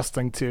everybody's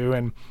adjusting to.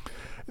 And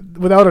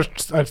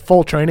without a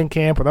full training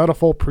camp, without a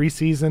full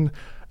preseason,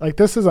 like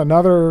this is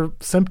another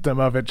symptom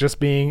of it just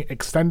being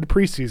extended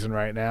preseason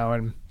right now.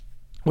 And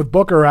with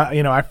Booker,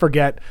 I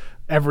forget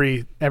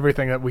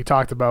everything that we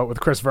talked about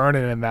with Chris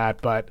Vernon and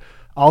that, but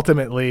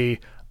ultimately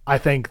I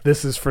think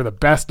this is for the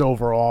best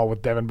overall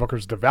with Devin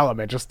Booker's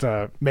development, just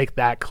to make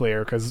that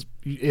clear, because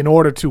in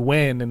order to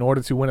win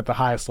at the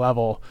highest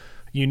level,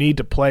 you need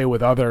to play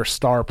with other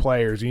star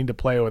players. You need to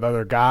play with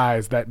other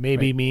guys. That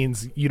maybe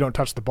means you don't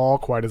touch the ball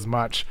quite as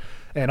much.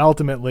 And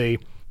ultimately,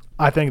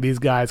 I think these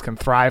guys can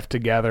thrive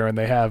together, and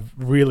they have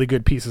really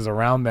good pieces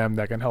around them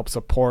that can help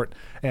support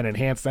and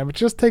enhance them. It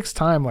just takes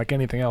time, like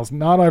anything else.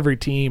 Not every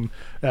team,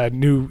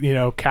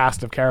 new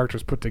cast of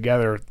characters put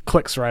together,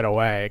 clicks right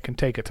away. It can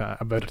take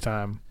a bit of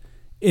time.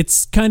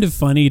 It's kind of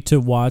funny to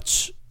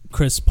watch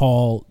Chris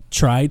Paul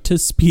try to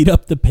speed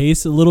up the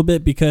pace a little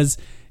bit, because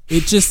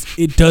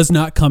it does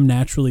not come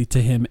naturally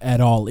to him at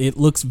all. It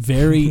looks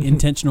very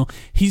intentional.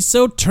 He's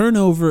so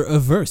turnover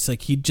averse.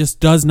 Like, he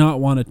just does not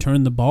want to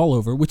turn the ball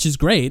over, which is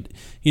great.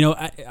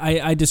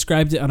 I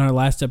described it on our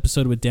last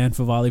episode with Dan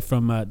Favali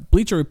from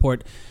Bleacher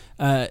Report.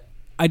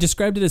 I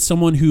described it as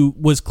someone who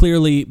was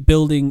clearly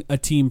building a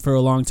team for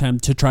a long time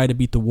to try to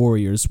beat the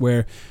Warriors,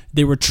 where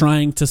they were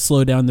trying to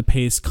slow down the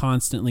pace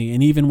constantly.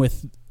 And even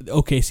with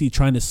OKC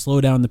trying to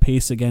slow down the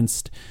pace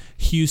against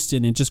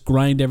Houston and just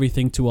grind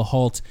everything to a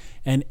halt.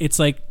 And it's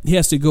like he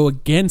has to go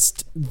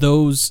against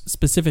those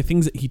specific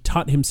things that he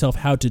taught himself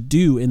how to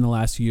do in the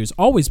last few years.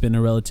 Always been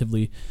a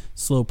relatively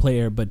slow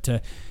player, but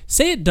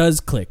say it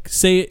does click.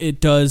 Say it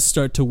does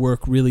start to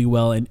work really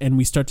well, and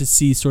we start to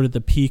see sort of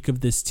the peak of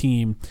this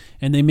team,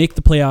 and they make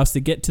the playoffs, they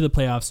get to the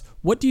playoffs.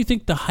 What do you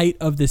think the height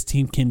of this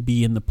team can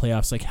be in the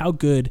playoffs? Like, how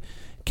good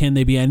can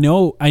they be? I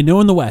know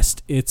in the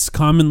West, it's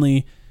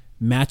commonly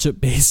matchup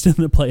based in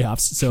the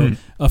playoffs. So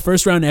a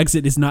first round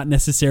exit is not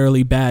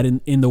necessarily bad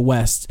in the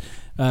West,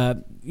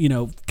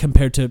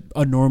 compared to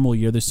a normal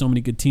year. There's so many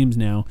good teams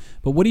now.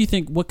 But what do you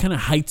think? What kind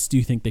of heights do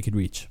you think they could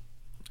reach?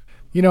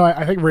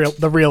 I think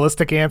the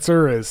realistic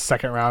answer is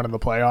second round in the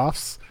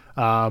playoffs.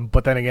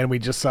 But then again, we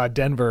just saw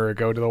Denver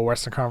go to the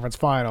Western Conference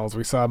Finals.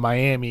 We saw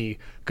Miami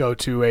go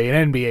to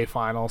an NBA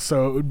final.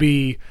 So it would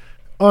be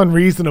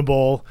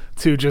unreasonable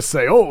to just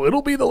say,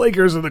 it'll be the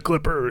Lakers or the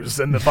Clippers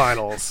in the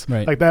finals.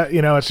 Right. Like that,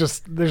 it's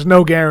just, there's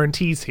no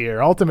guarantees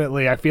here.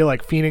 Ultimately, I feel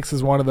like Phoenix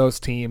is one of those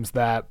teams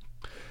that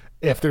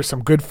if there's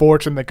some good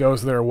fortune that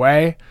goes their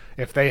way,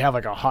 if they have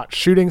like a hot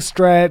shooting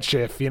stretch,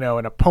 if,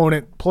 an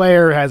opponent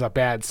player has a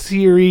bad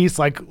series,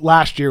 like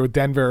last year with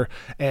Denver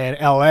and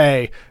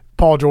LA,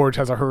 Paul George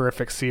has a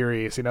horrific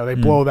series. They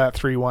blow that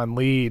 3-1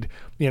 lead.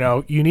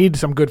 You need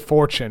some good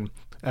fortune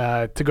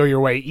to go your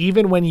way.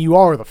 Even when you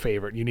are the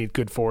favorite, you need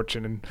good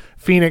fortune. And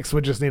Phoenix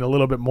would just need a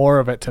little bit more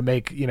of it to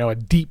make, a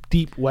deep,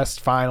 deep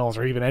West Finals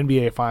or even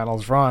NBA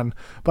Finals run.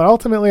 But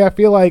ultimately, I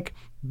feel like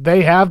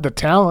they have the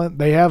talent.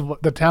 They have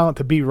the talent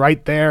to be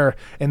right there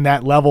in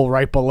that level,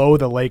 right below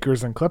the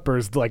Lakers and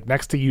Clippers, like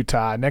next to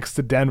Utah, next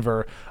to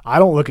Denver. I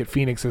don't look at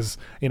Phoenix as,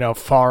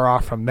 far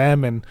off from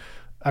them. And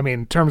I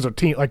mean, in terms of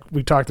team, like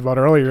we talked about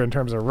earlier, in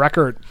terms of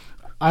record,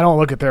 I don't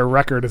look at their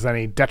record as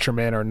any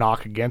detriment or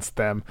knock against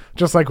them.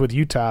 Just like with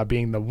Utah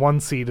being the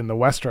 1 seed in the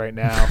West right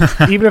now,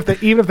 even if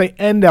they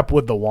end up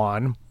with the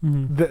 1,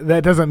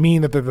 that doesn't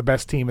mean that they're the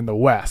best team in the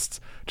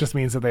West. It just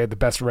means that they had the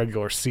best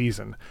regular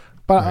season.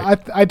 But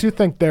right. I do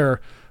think the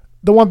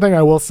one thing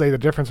I will say, the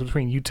difference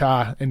between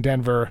Utah and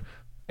Denver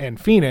and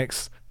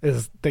Phoenix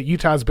is that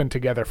Utah's been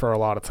together for a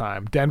lot of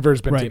time.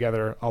 Denver's been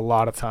together a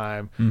lot of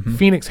time.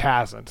 Phoenix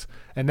hasn't.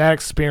 And that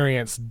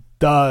experience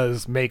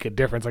does make a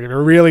difference. Like if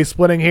you're really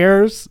splitting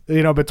hairs,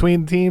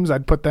 between teams,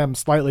 I'd put them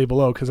slightly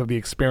below because of the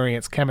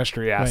experience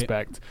chemistry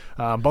aspect.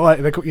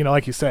 But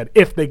like you said,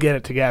 if they get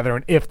it together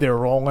and if they're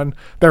rolling,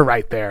 they're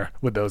right there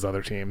with those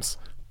other teams.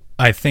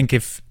 I think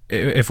if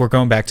we're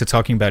going back to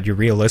talking about your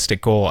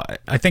realistic goal,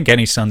 I think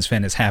any Suns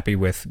fan is happy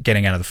with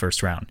getting out of the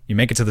first round. You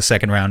make it to the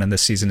second round and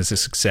this season is a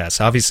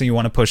success. Obviously you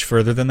want to push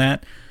further than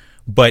that,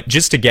 but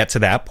just to get to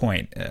that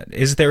point,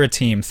 is there a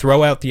team,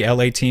 throw out the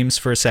LA teams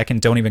for a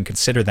second, don't even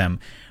consider them.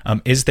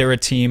 Is there a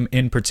team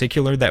in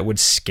particular that would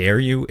scare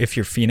you if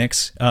you're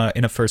Phoenix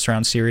in a first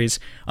round series?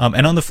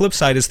 And on the flip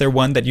side, is there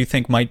one that you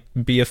think might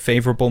be a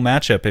favorable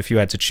matchup if you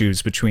had to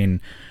choose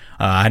between,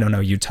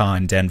 Utah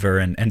and Denver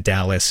and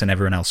Dallas and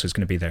everyone else who's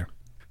going to be there?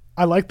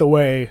 I like the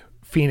way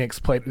Phoenix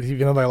played,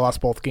 even though they lost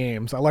both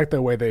games. I like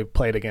the way they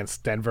played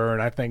against Denver,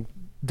 and I think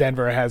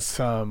Denver has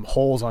some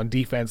holes on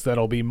defense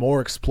that'll be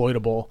more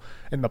exploitable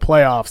in the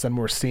playoffs than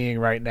we're seeing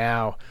right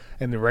now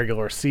in the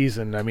regular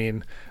season. I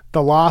mean,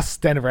 the loss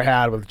Denver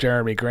had with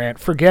Jeremy Grant,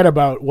 forget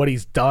about what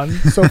he's done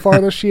so far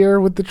this year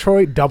with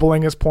Detroit,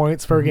 doubling his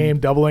points per game,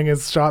 doubling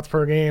his shots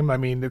per game. I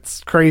mean,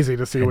 it's crazy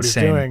to see what he's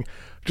doing.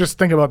 Just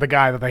think about the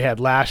guy that they had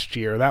last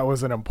year. That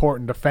was an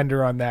important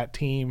defender on that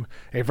team,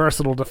 a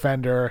versatile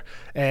defender.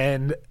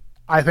 And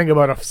I think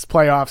about a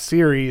playoff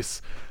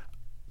series,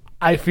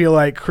 I feel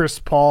like Chris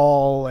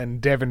Paul and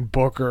Devin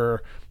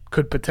Booker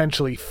could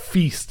potentially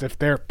feast if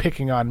they're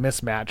picking on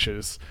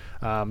mismatches.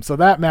 So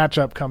that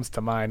matchup comes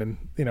to mind.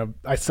 And,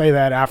 I say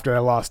that after I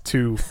lost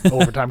 2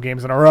 overtime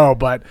games in a row,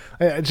 but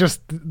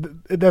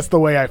that's the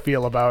way I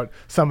feel about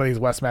some of these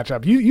West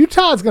matchups.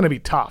 Utah is going to be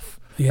tough.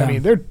 Yeah. I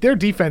mean, their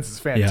defense is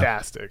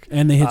fantastic.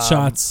 And they hit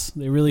shots.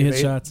 They really hit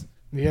shots.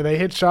 Yeah, they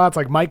hit shots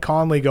like Mike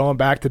Conley going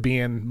back to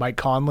being Mike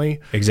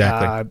Conley.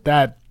 Exactly.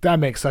 That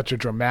makes such a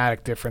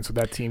dramatic difference with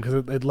that team because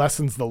it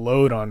lessens the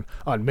load on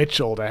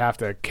Mitchell to have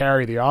to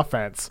carry the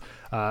offense.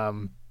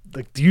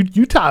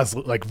 Utah's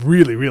like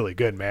really, really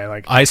good, man.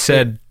 Like I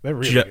said, they're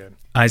really good.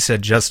 I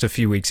said just a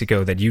few weeks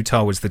ago that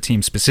Utah was the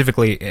team,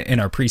 specifically in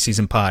our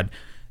preseason pod,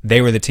 they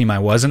were the team I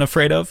wasn't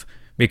afraid of.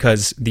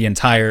 Because the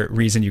entire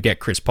reason you get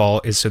Chris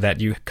Paul is so that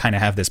you kind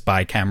of have this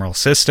bicameral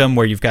system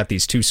where you've got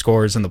these 2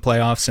 scorers in the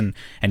playoffs,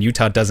 and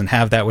Utah doesn't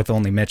have that with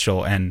only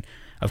Mitchell. And,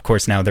 of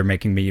course, now they're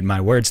making me eat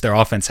my words. Their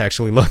offense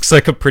actually looks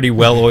like a pretty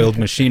well-oiled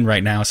machine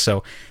right now,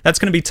 so that's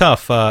going to be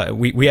tough.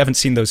 We haven't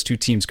seen those 2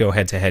 teams go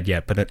head-to-head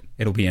yet, but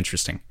it'll be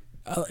interesting.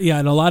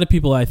 And a lot of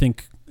people, I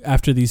think,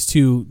 after these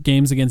 2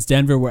 games against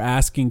Denver were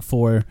asking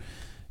for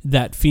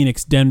that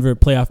Phoenix-Denver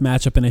playoff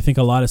matchup, and I think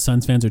a lot of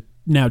Suns fans are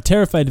now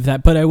terrified of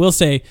that. But I will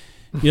say,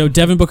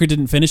 Devin Booker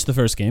didn't finish the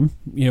first game.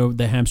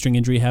 The hamstring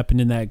injury happened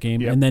in that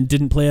game, and then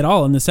didn't play at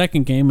all in the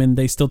second game, and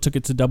they still took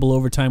it to double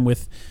overtime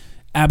with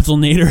Abdel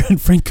Nader and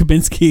Frank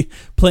Kaminsky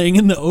playing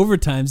in the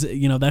overtimes.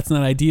 That's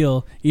not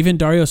ideal. Even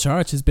Dario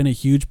Saric has been a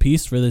huge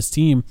piece for this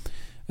team.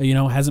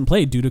 Hasn't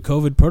played due to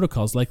COVID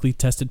protocols, likely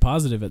tested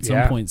positive at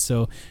some point.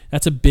 So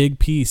that's a big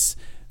piece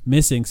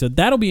missing. So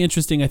that'll be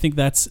interesting. I think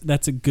that's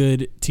a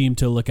good team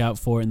to look out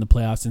for in the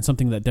playoffs, and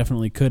something that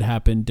definitely could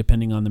happen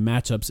depending on the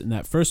matchups in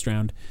that first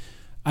round.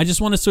 I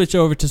just want to switch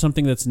over to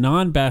something that's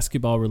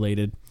non-basketball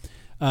related.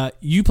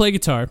 You play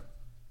guitar.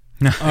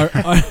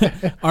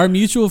 Our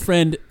mutual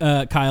friend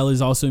Kyle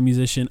is also a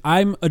musician.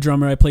 I'm a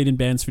drummer. I played in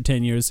bands for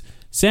 10 years.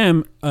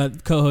 Sam,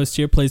 co-host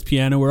here, plays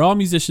piano. We're all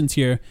musicians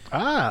here.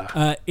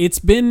 It's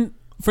been,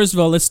 first of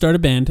all, let's start a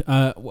band.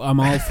 I'm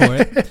all for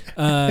it.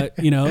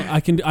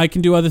 I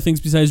can do other things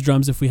besides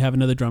drums if we have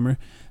another drummer.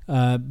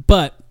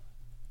 But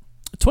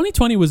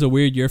 2020 was a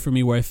weird year for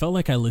me where I felt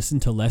like I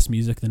listened to less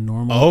music than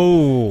normal.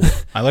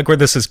 Oh, I like where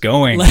this is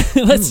going.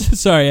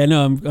 Sorry, I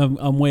know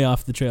I'm way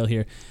off the trail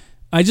here.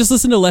 I just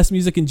listened to less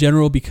music in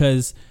general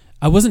because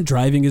I wasn't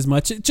driving as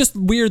much. Just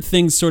weird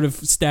things sort of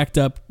stacked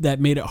up that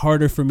made it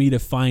harder for me to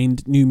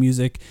find new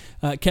music.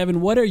 Kevin,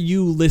 what are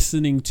you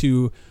listening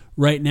to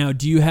right now?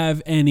 Do you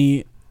have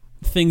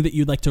anything that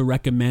you'd like to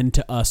recommend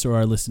to us or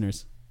our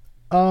listeners?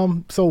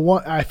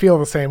 I feel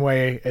the same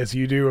way as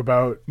you do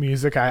about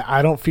music.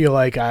 I don't feel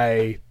like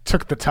I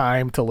took the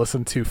time to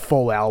listen to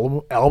full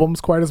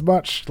albums quite as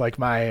much. Like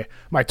my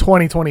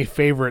 2020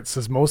 favorites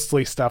is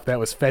mostly stuff that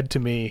was fed to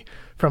me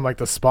from like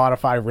the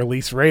Spotify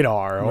release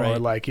radar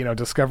or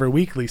Discover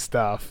Weekly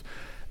stuff.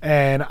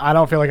 And I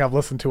don't feel like I've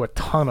listened to a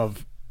ton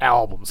of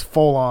albums,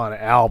 full on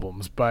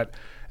albums, but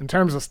in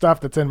terms of stuff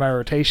that's in my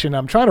rotation,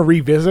 I'm trying to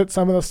revisit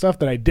some of the stuff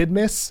that I did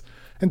miss.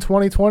 In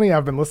 2020,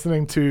 I've been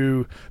listening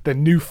to the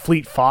new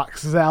Fleet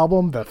Foxes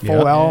album. The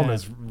full album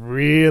is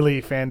really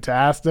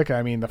fantastic.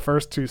 I mean, the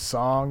first 2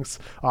 songs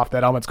off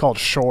that album, it's called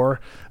Shore,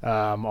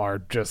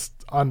 are just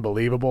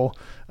unbelievable.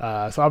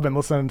 So I've been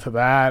listening to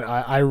that.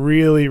 I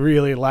really,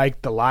 really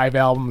liked the live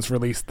albums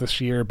released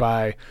this year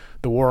by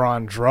The War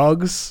on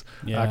Drugs,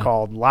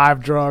 called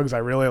Live Drugs. I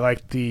really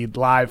liked the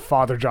live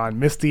Father John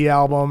Misty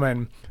album,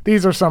 and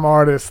these are some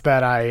artists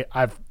that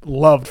I've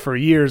loved for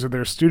years with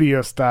their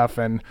studio stuff,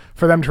 and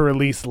for them to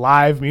release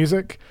live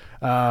music,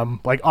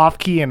 like Off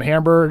Key in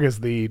Hamburg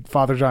is the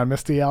Father John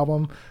Misty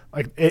album.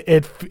 Like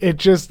it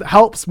just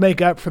helps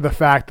make up for the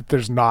fact that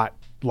there's not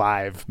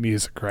live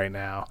music right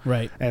now.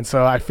 Right. And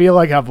so I feel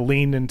like I've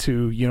leaned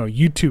into,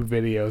 YouTube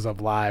videos of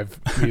live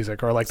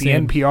music or like the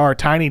NPR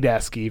Tiny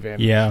Desk even.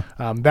 Yeah.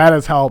 That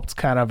has helped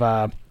kind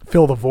of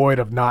fill the void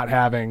of not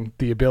having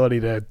the ability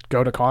to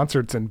go to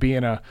concerts and be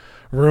in a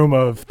room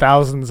of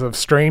thousands of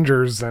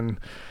strangers. And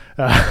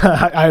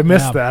I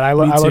miss that. I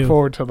look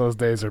forward to those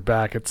days are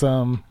back. It's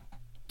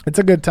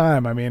a good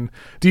time. I mean,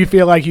 do you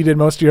feel like you did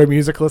most of your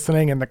music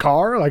listening in the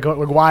car? Like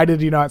why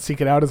did you not seek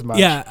it out as much?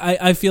 Yeah,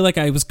 I feel like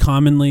I was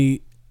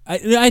commonly.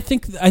 I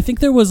think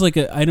there was like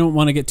I don't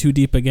want to get too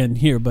deep again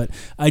here, but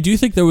I do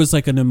think there was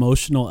like an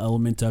emotional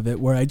element of it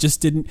where I just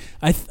didn't.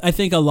 I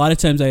think a lot of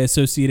times I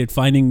associated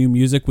finding new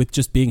music with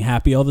just being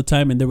happy all the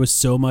time, and there was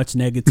so much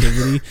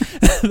negativity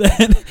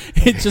that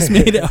it just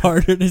made it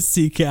harder to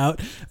seek out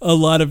a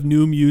lot of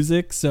new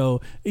music. So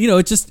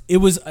it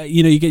was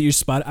you get your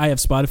spot. I have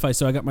Spotify,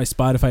 so I got my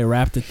Spotify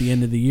Wrapped at the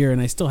end of the year,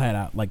 and I still had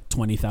out like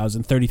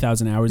 20,000,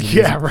 30,000 hours of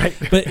music. Yeah, right.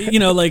 But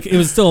like it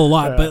was still a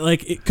lot. But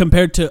like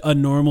compared to a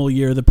normal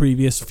year, the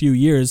previous few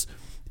years,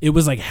 it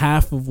was like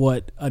half of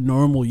what a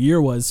normal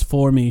year was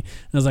for me.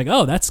 And I was like,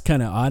 oh, that's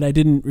kind of odd. I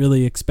didn't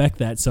really expect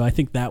that. So I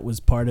think that was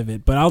part of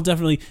it. But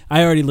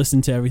I already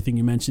listened to everything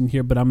you mentioned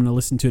here, but I'm going to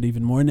listen to it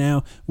even more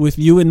now with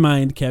you in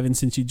mind, Kevin,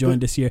 since you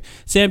joined us here.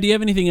 Sam, do you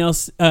have anything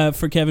else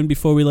for Kevin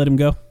before we let him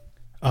go?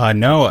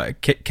 No.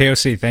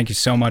 KOC, thank you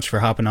so much for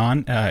hopping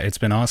on. It's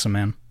been awesome,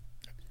 man.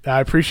 I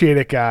appreciate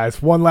it,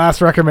 guys. One last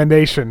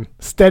recommendation.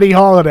 Steady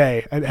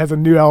Holiday. It has a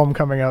new album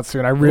coming out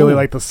soon. I really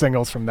like the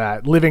singles from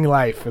that. Living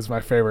Life is my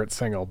favorite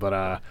single,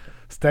 but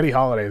Steady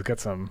Holiday's got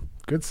some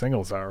good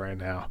singles out right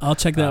now. I'll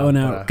check that one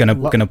out.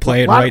 Gonna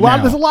play it right now.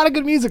 There's a lot of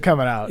good music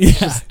coming out. Yeah. It's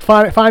just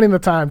finding the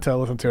time to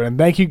listen to it. And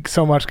thank you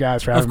so much,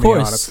 guys, for having me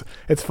on.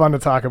 It's fun to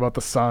talk about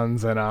the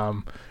Suns,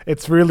 and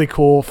it's really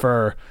cool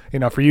for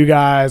you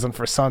guys and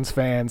for Suns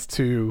fans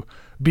to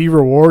be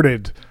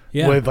rewarded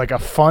with like a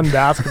fun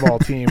basketball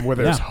team where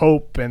there's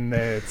hope, and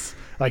it's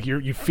like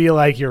you feel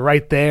like you're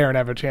right there and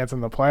have a chance in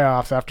the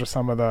playoffs after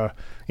some of the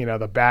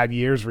the bad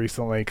years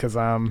recently, because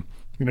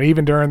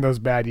even during those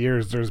bad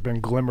years there's been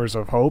glimmers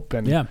of hope.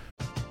 And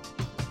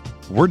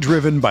we're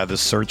driven by the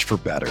search for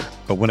better,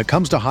 but when it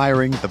comes to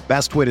hiring, the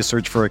best way to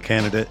search for a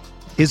candidate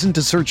isn't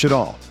to search at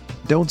all.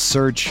 Don't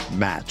search,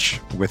 match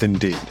with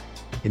Indeed.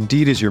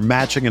 Indeed is your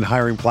matching and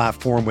hiring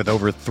platform with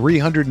over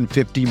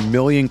 350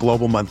 million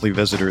global monthly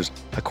visitors,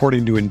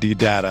 according to Indeed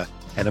data,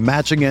 and a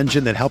matching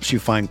engine that helps you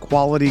find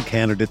quality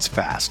candidates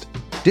fast.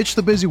 Ditch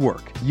the busy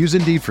work. Use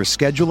Indeed for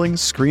scheduling,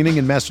 screening,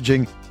 and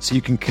messaging so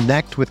you can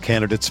connect with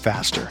candidates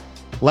faster.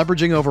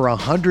 Leveraging over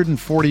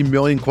 140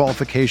 million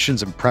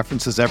qualifications and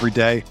preferences every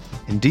day,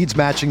 Indeed's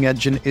matching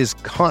engine is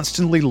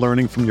constantly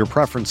learning from your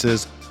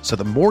preferences, so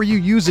the more you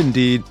use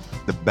Indeed,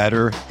 the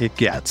better it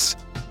gets.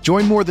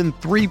 Join more than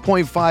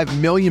 3.5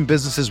 million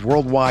businesses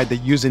worldwide that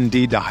use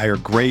Indeed to hire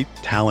great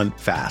talent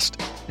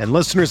fast. And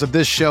listeners of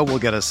this show will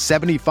get a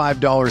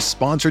 $75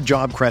 sponsored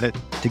job credit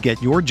to get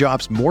your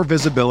jobs more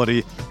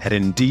visibility at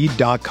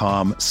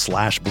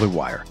Indeed.com/Blue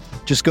Wire.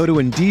 Just go to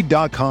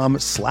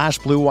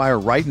Indeed.com/Blue Wire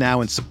right now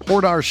and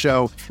support our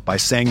show by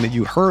saying that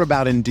you heard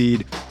about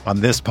Indeed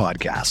on this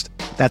podcast.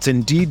 That's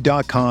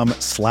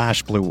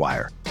Indeed.com/Blue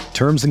Wire.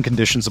 Terms and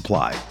conditions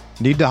apply.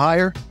 Need to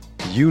hire?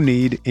 You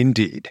need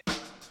Indeed.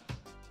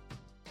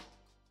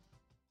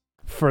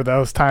 For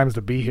those times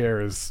to be here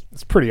it's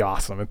pretty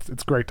awesome.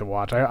 It's great to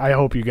watch. I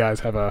hope you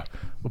guys have a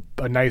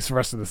nice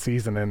rest of the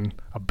season and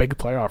a big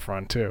playoff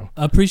run too.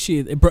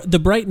 Appreciate it. The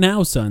Bright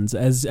Now Suns,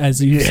 as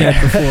you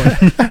said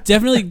before.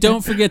 Definitely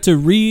don't forget to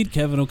read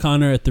Kevin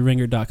O'Connor at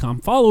TheRinger.com.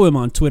 Follow him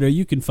on Twitter.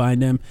 You can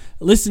find him.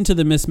 Listen to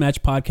the Mismatch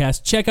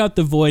podcast. Check out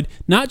The Void,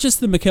 not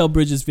just the Mikal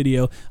Bridges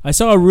video. I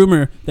saw a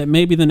rumor that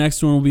maybe the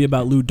next one will be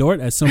about Lou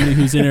Dort. As somebody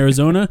who's in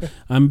Arizona,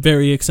 I'm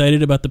very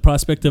excited about the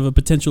prospect of a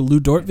potential Lou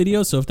Dort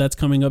video. So if that's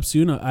coming up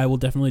soon, I will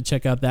definitely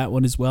check out that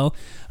one as well.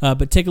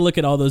 But take a look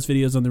at all those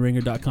videos on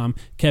TheRinger.com.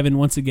 Kevin,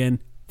 once again,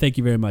 thank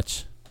you very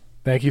much.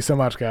 Thank you so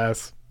much,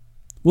 guys.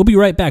 We'll be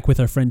right back with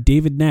our friend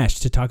David Nash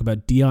to talk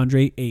about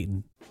DeAndre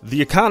Ayton.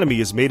 The economy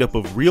is made up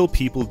of real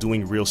people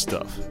doing real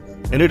stuff,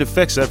 and it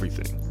affects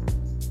everything.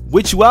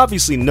 Which you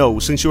obviously know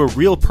since you're a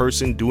real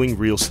person doing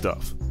real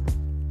stuff.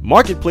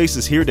 Marketplace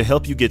is here to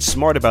help you get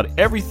smart about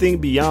everything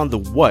beyond the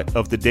what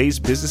of the day's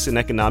business and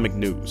economic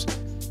news.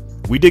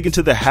 We dig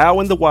into the how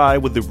and the why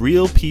with the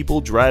real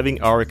people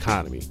driving our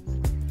economy.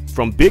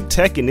 From big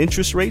tech and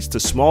interest rates to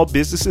small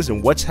businesses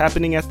and what's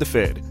happening at the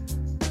Fed,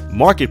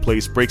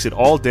 Marketplace breaks it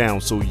all down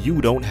so you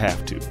don't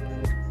have to.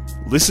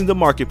 Listen to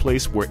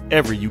Marketplace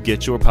wherever you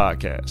get your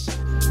podcasts.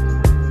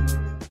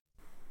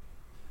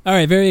 All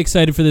right, very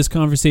excited for this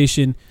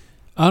conversation.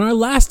 On our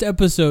last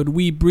episode,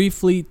 we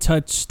briefly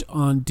touched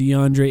on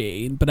DeAndre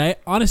Ayton, but I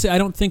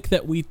don't think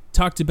that we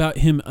talked about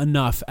him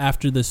enough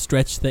after the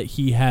stretch that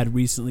he had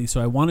recently,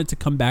 so I wanted to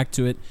come back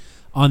to it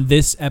on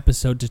this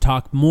episode to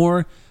talk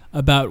more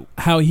about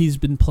how he's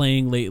been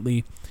playing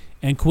lately.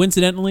 And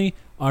coincidentally,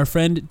 our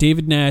friend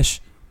David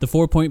Nash, the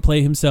 4-Point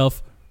Play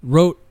himself,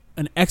 wrote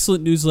an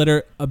excellent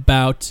newsletter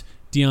about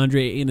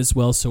DeAndre Ayton as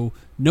well, so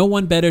no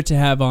one better to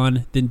have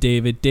on than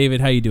David. David,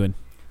 how you doing?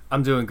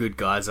 I'm doing good,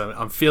 guys.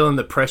 I'm feeling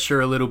the pressure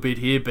a little bit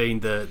here,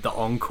 being the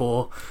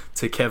encore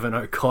to Kevin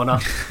O'Connor.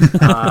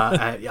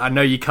 I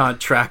know you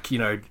can't track,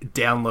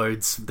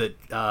 downloads that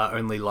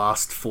only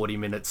last 40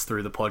 minutes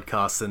through the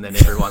podcast and then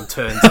everyone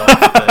turns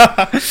off.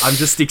 But I'm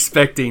just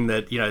expecting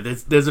that,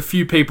 there's a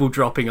few people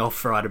dropping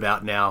off right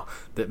about now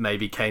that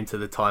maybe came to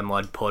the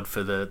Timeline pod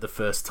for the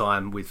first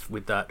time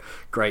with that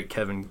great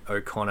Kevin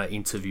O'Connor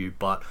interview.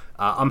 But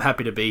I'm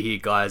happy to be here,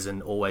 guys,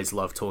 and always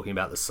love talking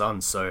about the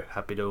Suns. So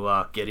happy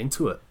to get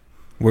into it.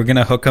 We're going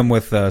to hook him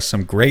with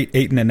some great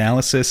Ayton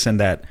analysis and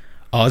that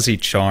Aussie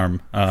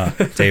charm,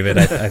 David.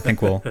 I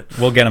think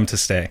we'll get him to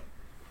stay.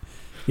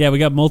 Yeah, we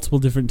got multiple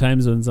different time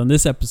zones on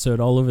this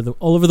episode all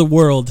over the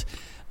world.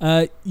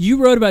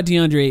 You wrote about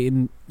DeAndre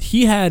Ayton.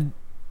 He had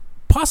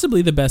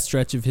possibly the best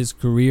stretch of his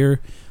career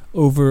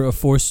over a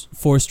four-game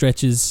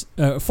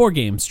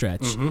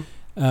stretch,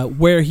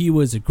 where he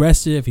was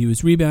aggressive, he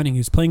was rebounding, he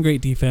was playing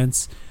great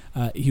defense,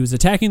 he was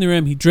attacking the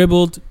rim, he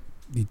dribbled,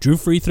 he drew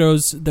free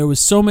throws. There was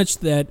so much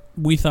that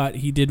we thought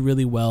he did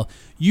really well.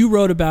 You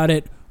wrote about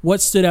it.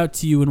 What stood out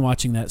to you in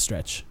watching that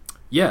stretch?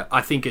 Yeah,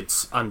 I think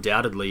it's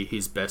undoubtedly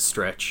his best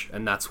stretch,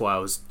 and that's why I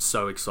was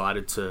so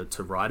excited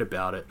to write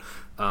about it.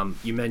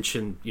 You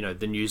mentioned,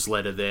 the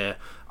newsletter there.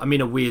 I'm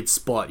in a weird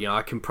spot.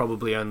 I can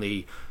probably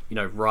only,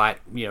 write,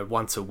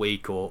 once a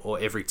week or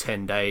every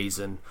 10 days,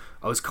 and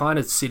I was kind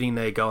of sitting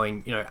there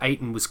going,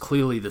 Ayton was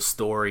clearly the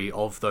story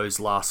of those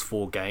last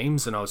 4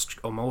 games, and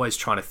I'm always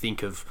trying to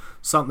think of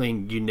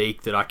something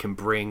unique that I can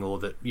bring or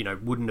that,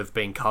 wouldn't have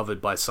been covered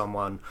by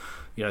someone,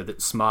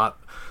 that's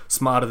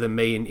smarter than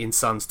me in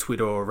Suns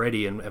Twitter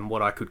already, and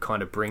what I could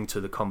kind of bring to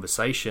the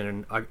conversation.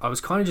 And I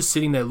was kind of just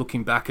sitting there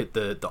looking back at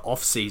the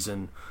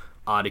off-season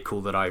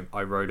article that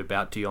I wrote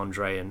about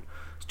DeAndre, and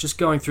just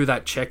going through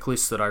that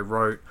checklist that I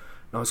wrote.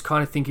 And I was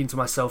kind of thinking to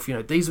myself,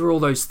 these are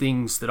all those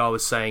things that I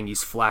was saying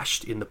he's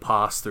flashed in the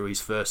past through his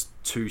first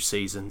 2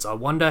 seasons. I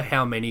wonder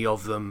how many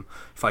of them,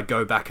 if I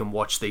go back and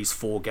watch these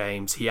 4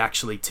 games, he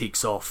actually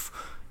ticks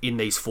off in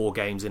these 4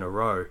 games in a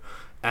row.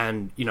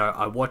 And,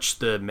 I watched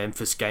the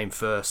Memphis game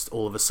first.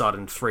 All of a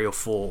sudden, 3 or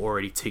 4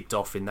 already ticked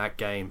off in that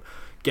game.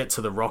 Get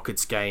to the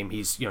Rockets game,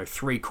 he's,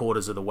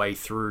 3/4 of the way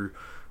through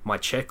my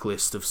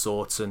checklist of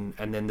sorts. And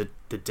then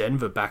the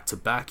Denver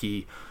back-to-back,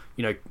 he,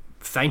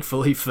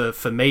 thankfully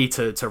for me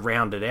to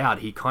round it out,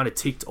 he kind of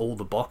ticked all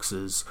the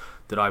boxes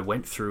that I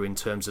went through in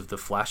terms of the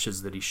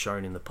flashes that he's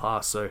shown in the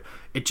past. So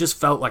it just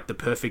felt like the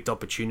perfect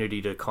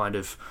opportunity to kind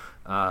of,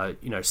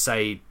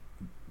 say,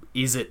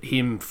 is it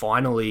him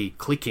finally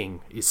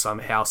clicking, is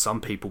somehow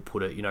some people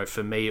put it.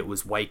 For me, it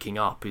was waking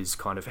up is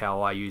kind of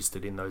how I used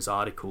it in those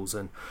articles.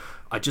 And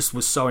I just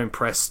was so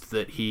impressed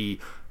that he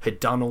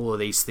had done all of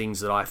these things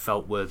that I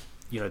felt were,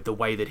 the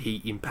way that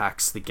he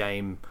impacts the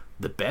game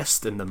the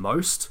best and the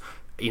most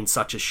in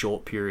such a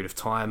short period of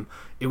time.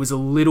 It was a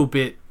little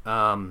bit,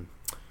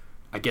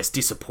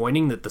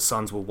 disappointing that the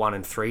Suns were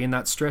 1-3 in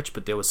that stretch,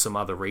 but there were some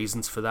other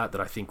reasons for that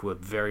I think were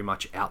very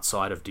much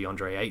outside of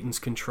DeAndre Ayton's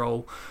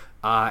control.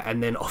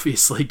 And then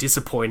obviously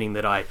disappointing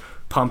that I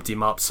pumped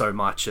him up so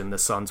much and the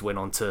Suns went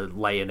on to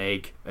lay an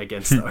egg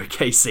against the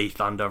OKC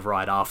Thunder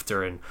right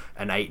after, and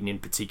Ayton in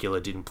particular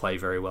didn't play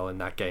very well in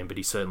that game, but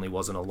he certainly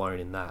wasn't alone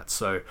in that.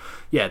 So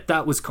yeah,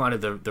 that was kind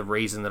of the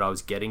reason that I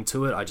was getting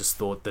to it. I just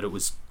thought that it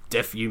was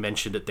you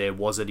mentioned it there,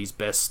 was at his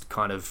best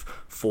kind of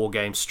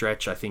 4-game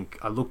stretch. I think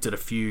I looked at a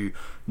few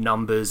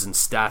numbers and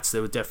stats.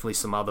 There were definitely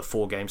some other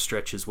 4-game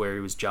stretches where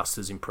he was just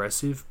as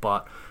impressive,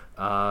 but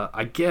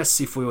I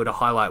guess if we were to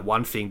highlight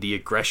one thing, the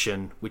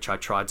aggression, which I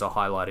tried to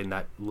highlight in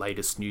that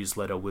latest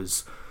newsletter,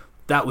 was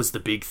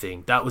the big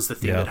thing. That was the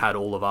thing that had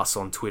all of us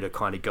on Twitter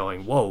kind of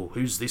going, whoa,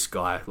 who's this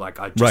guy? Like,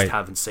 I just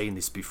haven't seen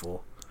this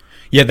before.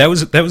 Yeah, that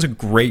was a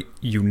great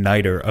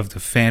uniter of the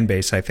fan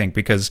base, I think,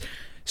 because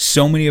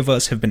so many of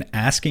us have been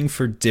asking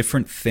for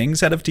different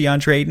things out of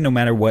DeAndre Ayton, no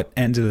matter what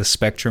end of the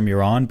spectrum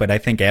you're on, but I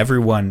think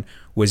everyone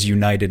was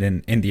united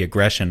in the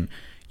aggression.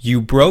 You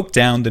broke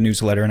down the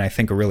newsletter in, I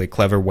think, a really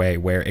clever way,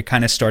 where it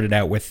kind of started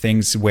out with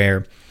things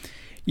where,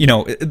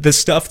 the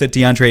stuff that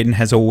DeAndre Ayton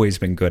has always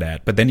been good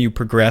at, but then you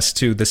progress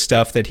to the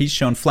stuff that he's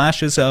shown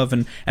flashes of,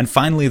 and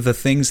finally the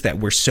things that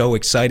were so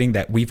exciting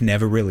that we've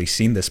never really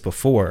seen this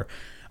before.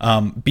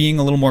 Being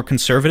a little more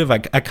conservative, I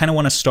kind of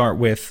want to start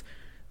with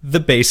the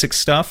basic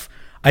stuff.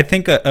 I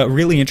think a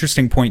really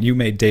interesting point you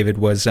made, David,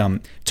 was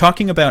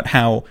talking about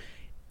how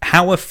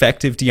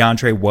effective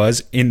DeAndre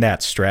was in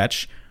that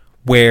stretch,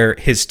 where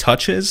his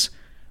touches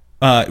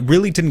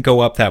really didn't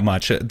go up that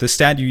much. The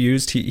stat you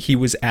used, he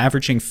was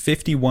averaging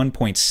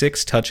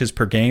 51.6 touches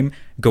per game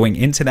going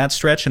into that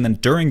stretch, and then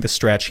during the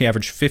stretch, he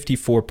averaged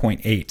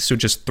 54.8, so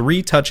just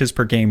 3 touches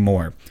per game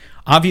more.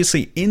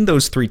 Obviously, in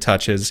those 3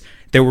 touches,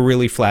 there were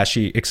really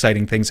flashy,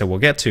 exciting things that we'll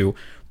get to,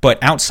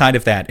 but outside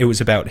of that, it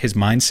was about his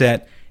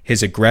mindset,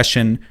 his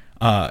aggression,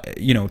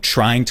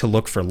 trying to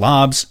look for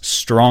lobs,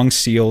 strong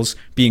seals,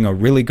 being a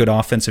really good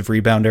offensive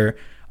rebounder.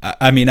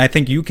 I mean, I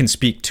think you can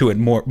speak to it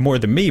more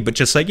than me, but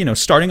just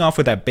starting off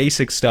with that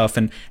basic stuff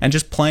and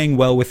just playing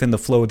well within the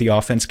flow of the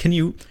offense. Can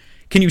you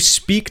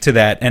speak to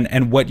that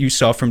and what you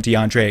saw from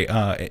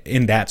DeAndre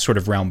in that sort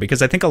of realm?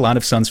 Because I think a lot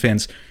of Suns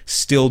fans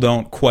still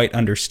don't quite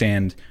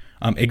understand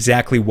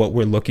exactly what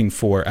we're looking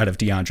for out of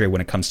DeAndre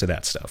when it comes to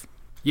that stuff.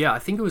 Yeah, I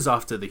think it was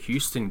after the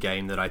Houston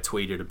game that I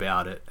tweeted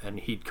about it, and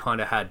he'd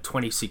kind of had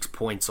 26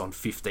 points on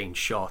 15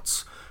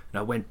 shots. And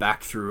I went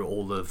back through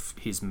all of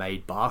his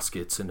made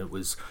baskets, and it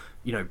was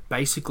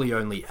basically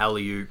only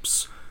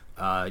alley-oops,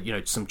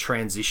 some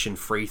transition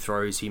free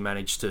throws he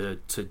managed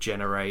to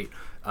generate,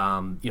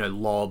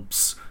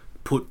 lobs,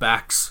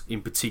 putbacks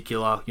in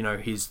particular.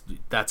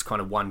 That's kind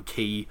of one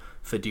key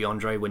for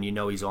DeAndre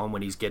when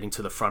when he's getting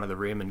to the front of the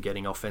rim and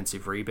getting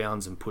offensive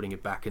rebounds and putting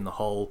it back in the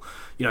hole.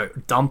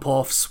 Dump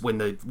offs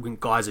when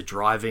guys are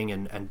driving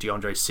and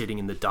DeAndre's sitting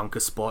in the dunker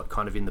spot,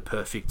 kind of in the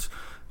perfect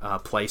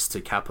place to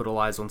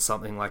capitalize on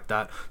something like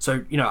that.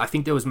 So, I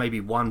think there was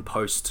maybe one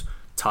post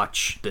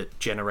touch that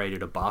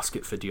generated a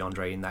basket for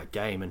DeAndre in that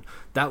game, and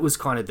that was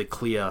kind of the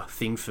clear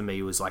thing for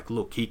me, was like,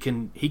 look, he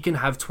can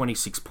have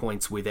 26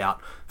 points without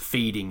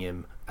feeding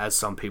him, as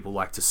some people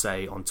like to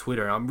say on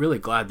Twitter. And I'm really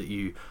glad that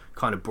you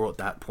kind of brought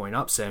that point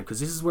up, Sam,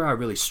 because this is where I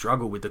really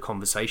struggle with the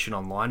conversation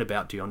online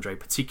about DeAndre,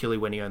 particularly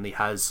when he only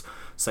has,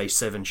 say,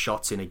 7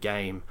 shots in a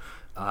game,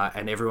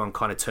 and everyone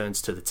kind of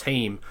turns to the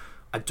team.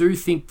 I do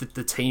think that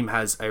the team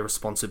has a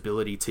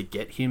responsibility to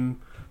get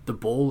him the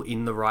ball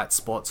in the right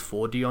spots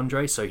for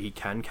DeAndre so he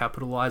can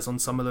capitalize on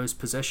some of those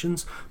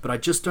possessions, but I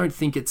just don't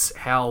think it's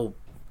how,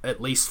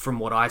 at least from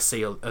what I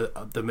see,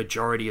 the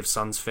majority of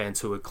Suns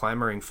fans who are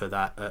clamoring for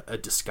that are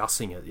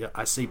discussing it.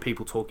 I see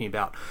people talking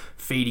about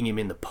feeding him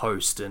in the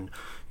post and,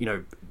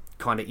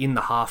 kind of in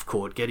the half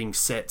court, getting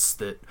sets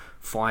that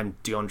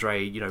find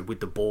DeAndre,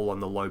 with the ball on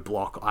the low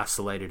block,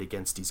 isolated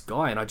against his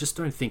guy, and I just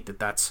don't think that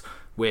that's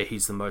where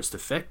he's the most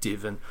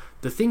effective. And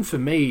the thing for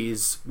me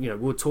is, we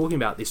were talking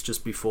about this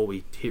just before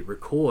we hit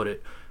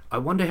record, I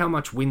wonder how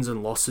much wins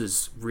and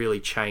losses really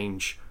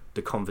change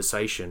the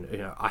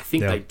conversation. I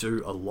think they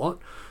do a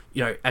lot.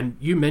 And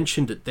you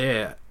mentioned it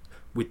there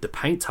with the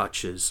paint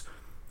touches.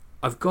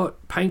 I've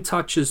got paint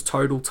touches,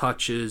 total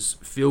touches,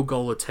 field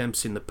goal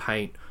attempts in the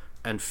paint,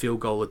 and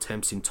field goal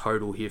attempts in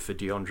total here for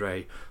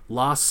DeAndre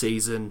last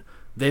season,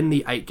 then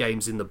the 8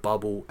 games in the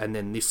bubble, and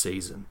then this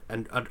season.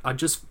 And I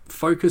just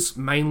focus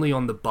mainly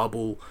on the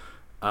bubble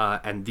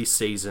and this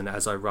season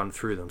as I run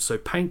through them. So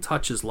paint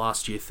touches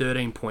last year,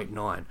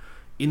 13.9.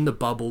 In the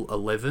bubble,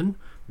 11.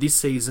 This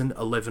season,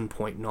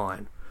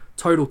 11.9.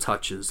 Total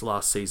touches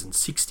last season,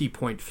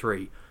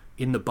 60.3.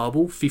 In the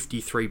bubble,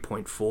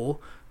 53.4.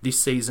 This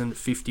season,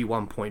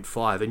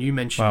 51.5. And you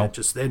mentioned it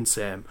just then,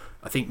 Sam.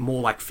 I think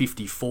more like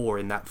 54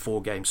 in that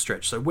 4-game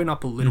stretch. So went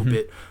up a little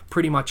bit,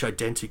 pretty much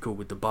identical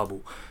with the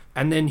bubble.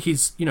 And then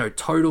his,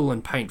 total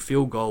and paint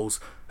field goals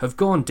have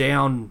gone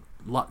down,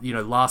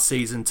 last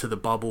season to the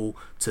bubble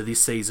to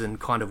this season,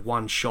 kind of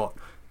one shot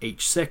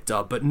each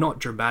sector, but not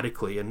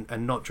dramatically,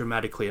 and not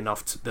dramatically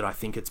enough that I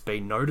think it's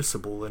been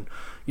noticeable. And,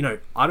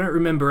 I don't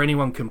remember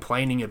anyone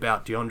complaining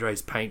about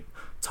DeAndre's paint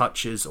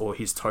touches or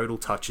his total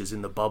touches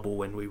in the bubble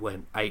when we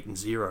went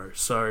 8-0.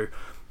 So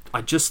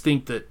I just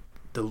think that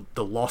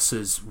the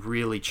losses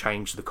really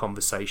changed the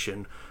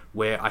conversation,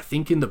 where I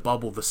think in the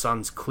bubble the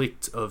Suns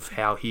clicked of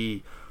how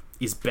he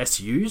is best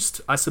used,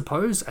 I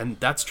suppose, and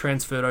that's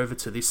transferred over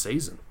to this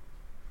season.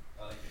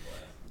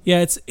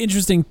 Yeah, it's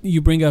interesting you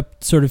bring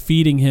up sort of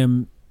feeding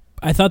him.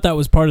 I thought that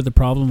was part of the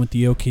problem with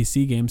the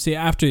OKC game. See,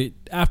 after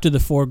the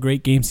 4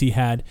 great games he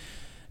had,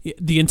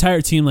 the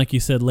entire team, like you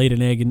said, laid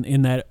an egg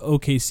in that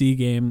OKC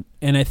game.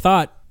 And I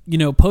thought,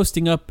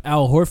 posting up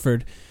Al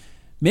Horford,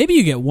 maybe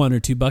you get 1 or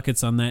 2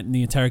 buckets on that in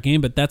the entire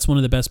game, but that's one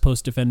of the best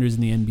post defenders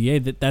in the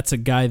NBA. That's a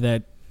guy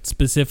that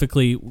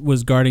specifically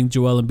was guarding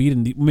Joel Embiid,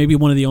 and maybe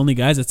one of the only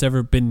guys that's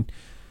ever been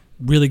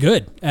really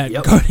good at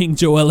guarding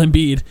Joel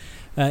Embiid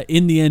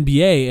in the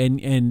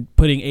NBA, and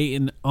putting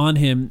Ayton on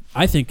him,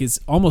 I think, is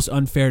almost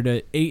unfair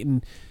to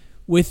Ayton.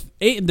 With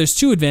Ayton, there's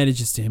 2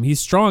 advantages to him. He's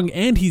strong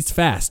and he's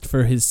fast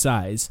for his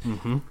size.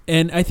 Mm-hmm.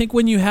 And I think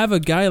when you have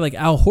a guy like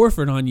Al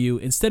Horford on you,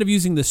 instead of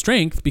using the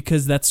strength,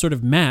 because that's sort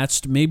of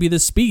matched, maybe the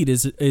speed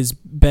is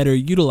better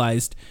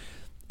utilized.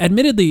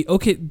 Admittedly,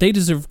 they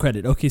deserve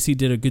credit. OKC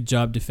did a good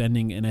job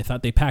defending, and I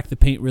thought they packed the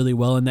paint really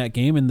well in that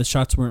game, and the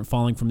shots weren't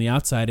falling from the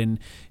outside. And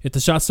if the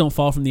shots don't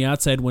fall from the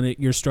outside when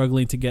you're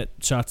struggling to get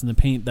shots in the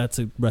paint, that's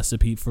a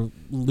recipe for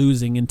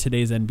losing in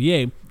today's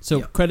NBA.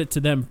 So credit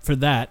to them for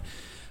that.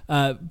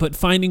 But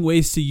finding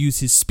ways to use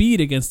his speed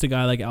against a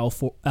guy like Al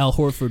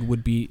Horford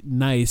would be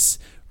nice,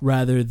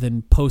 rather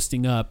than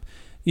posting up.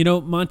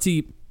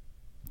 Monty,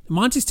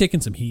 Monty's taken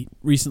some heat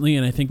recently,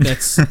 and I think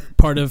that's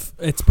part of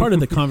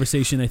the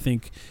conversation. I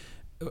think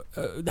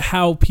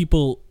how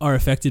people are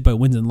affected by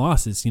wins and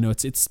losses.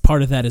 It's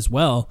part of that as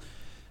well.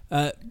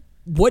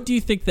 What do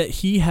you think that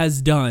he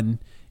has done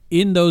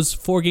in those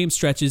 4-game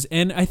stretches?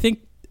 And I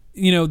think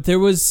there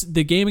was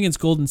the game against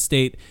Golden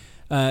State.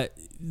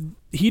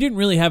 He didn't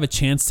really have a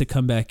chance to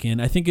come back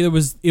in. I think it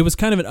was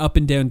kind of an up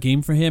and down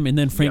game for him, and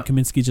then Frank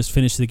Kaminsky just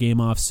finished the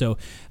game off. So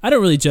I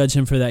don't really judge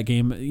him for that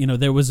game.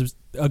 There was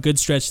a good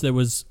stretch, there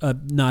was a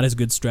not as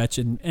good stretch,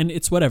 and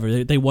it's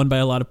whatever. They won by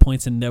a lot of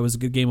points, and that was a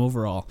good game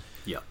overall.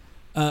 Yeah.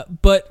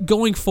 But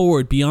going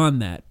forward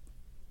beyond that,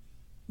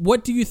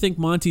 what do you think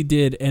Monty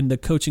did and the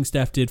coaching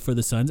staff did for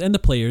the Suns and the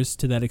players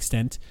to that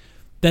extent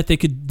that they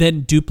could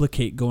then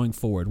duplicate going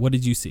forward? What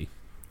did you see?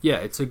 Yeah,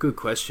 it's a good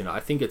question. I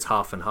think it's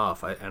half and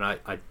half, and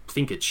I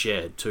think it's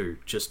shared too,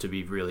 just to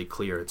be really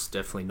clear. It's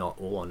definitely not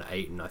all on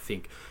Ayton. I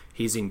think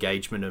his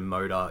engagement and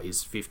motor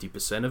is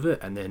 50% of it,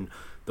 and then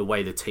the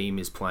way the team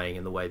is playing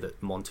and the way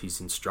that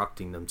Monty's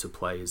instructing them to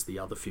play is the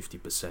other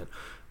 50%.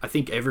 I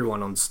think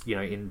everyone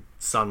in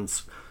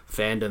Suns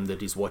fandom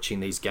that is watching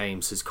these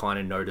games has kind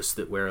of noticed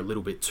that we're a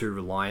little bit too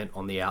reliant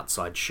on the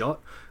outside shot.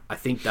 I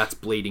think that's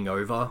bleeding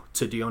over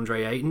to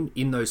DeAndre Ayton.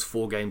 In those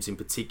 4 games in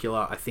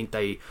particular, I think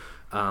they,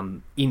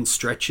 in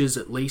stretches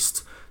at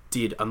least,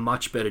 did a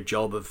much better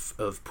job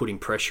of putting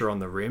pressure on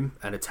the rim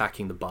and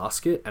attacking the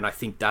basket. And I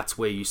think that's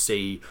where you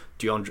see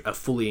a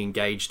fully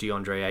engaged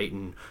DeAndre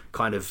Ayton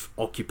kind of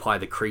occupy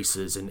the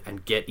creases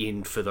and get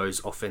in for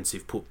those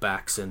offensive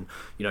putbacks. And,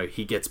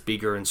 he gets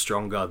bigger and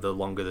stronger the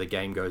longer the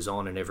game goes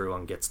on and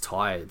everyone gets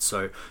tired.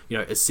 So,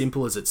 as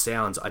simple as it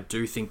sounds, I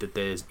do think that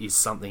there is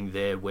something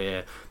there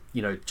where,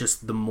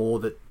 just the more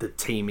that the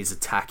team is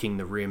attacking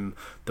the rim,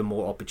 the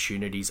more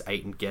opportunities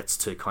Ayton gets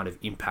to kind of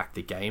impact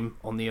the game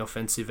on the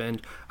offensive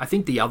end. I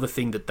think the other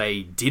thing that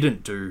they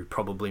didn't do,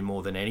 probably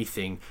more than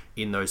anything,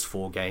 in those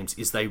 4 games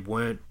is they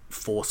weren't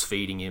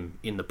force-feeding him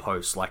in the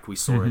post like we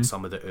saw in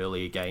some of the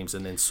earlier games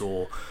and then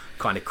saw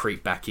kind of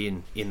creep back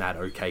in that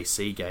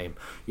OKC game.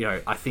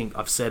 I think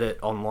I've said it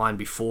online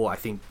before, I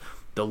think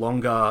the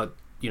longer,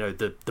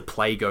 the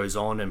play goes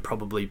on and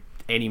probably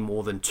any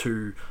more than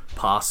 2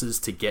 passes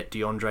to get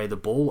DeAndre the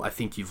ball, I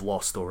think you've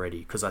lost already,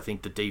 because I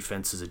think the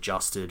defense has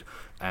adjusted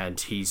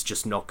and he's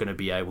just not going to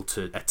be able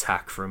to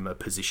attack from a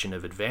position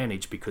of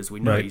advantage because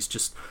we know he's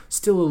just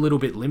still a little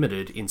bit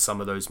limited in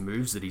some of those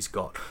moves that he's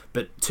got.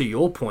 But to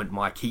your point,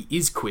 Mike, he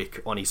is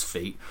quick on his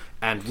feet,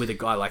 and with a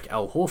guy like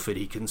Al Horford,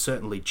 he can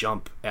certainly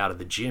jump out of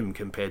the gym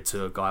compared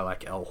to a guy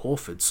like Al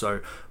Horford. So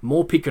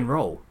more pick and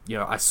roll.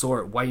 I saw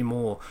it way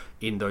more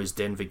in those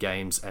Denver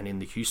games and in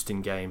the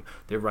Houston game.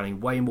 They're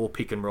running way more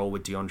pick and roll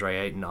with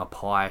DeAndre Ayton up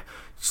high,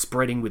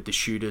 spreading with the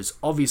shooters.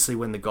 Obviously,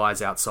 when the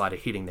guys outside are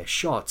hitting their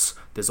shots,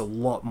 there's a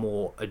lot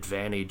more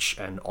advantage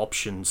and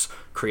options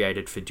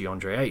created for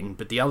DeAndre Ayton.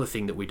 But the other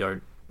thing that we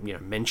don't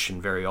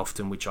mention very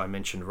often, which I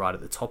mentioned right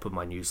at the top of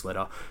my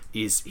newsletter,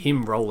 is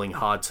him rolling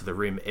hard to the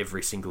rim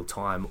every single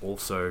time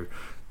also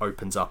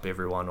opens up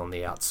everyone on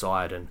the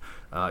outside. And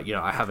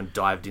I haven't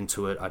dived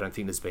into it. I don't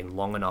think there's been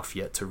long enough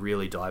yet to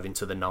really dive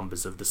into the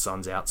numbers of the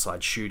Suns'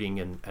 outside shooting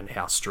and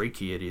how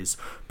streaky it is.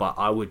 But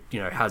I would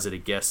hazard a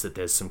guess that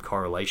there's some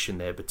correlation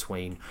there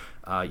between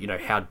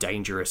how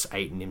dangerous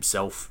Ayton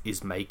himself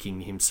is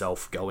making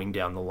himself going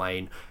down the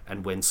lane,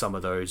 and when some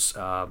of those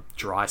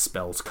dry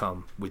spells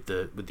come with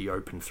the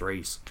open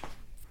threes.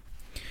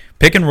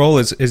 Pick and roll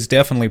is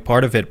definitely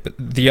part of it, but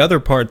the other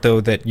part, though,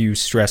 that you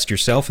stressed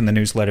yourself in the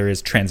newsletter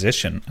is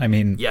transition. I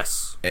mean,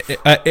 yes,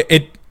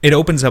 it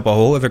opens up a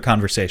whole other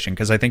conversation,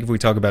 because I think if we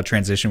talk about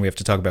transition, we have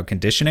to talk about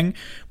conditioning.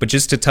 But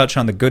just to touch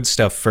on the good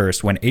stuff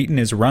first, when Ayton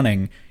is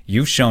running,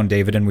 you've shown,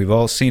 David, and we've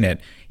all seen it,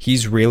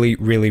 he's really,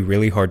 really,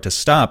 really hard to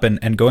stop.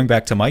 And going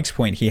back to Mike's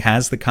point, he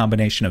has the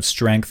combination of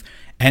strength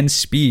and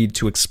speed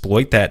to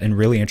exploit that in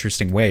really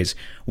interesting ways.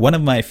 One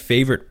of my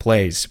favorite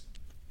plays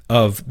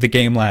of the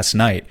game last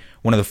night,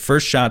 one of the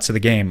first shots of the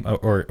game,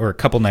 or a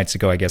couple nights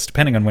ago, I guess,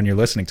 depending on when you're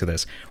listening to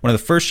this, one of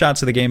the first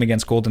shots of the game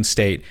against Golden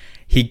State,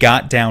 he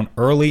got down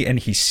early and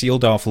he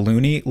sealed off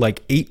Looney,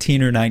 like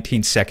 18 or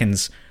 19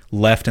 seconds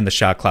left in the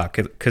shot clock,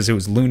 because it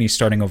was Looney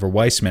starting over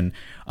Weissman,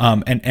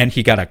 and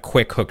he got a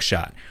quick hook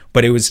shot.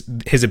 But it was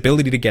his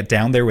ability to get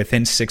down there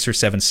within 6 or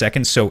 7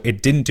 seconds, so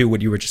it didn't do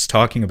what you were just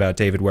talking about,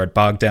 David, where it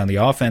bogged down the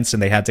offense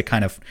and they had to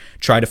kind of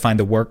try to find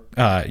the work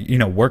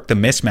the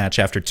mismatch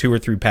after 2 or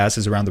 3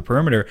 passes around the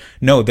perimeter.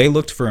 No, they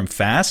looked for him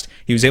fast.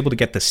 He was able to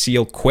get the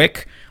seal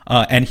quick,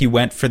 and he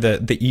went for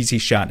the easy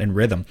shot and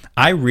rhythm.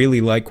 I really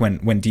like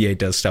when DA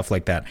does stuff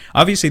like that.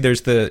 Obviously,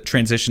 there's the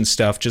transition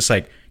stuff, just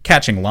like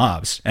catching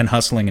lobs and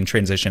hustling in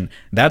transition.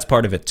 That's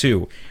part of it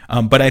too.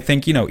 But I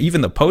think,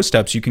 even the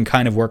post-ups, you can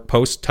kind of work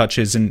post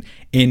touches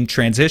in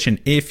transition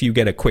if you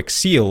get a quick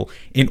seal.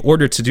 In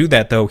order to do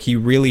that, though, he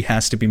really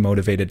has to be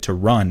motivated to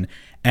run.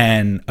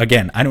 And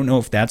again, I don't know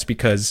if that's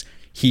because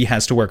he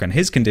has to work on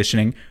his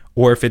conditioning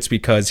or if it's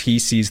because he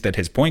sees that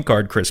his point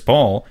guard, Chris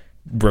Paul,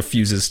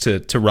 refuses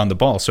to run the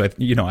ball. So,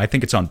 I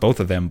think it's on both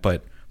of them.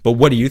 But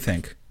what do you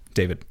think,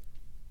 David?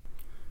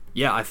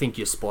 Yeah, I think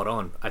you're spot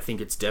on. I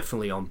think it's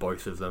definitely on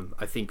both of them.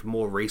 I think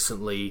more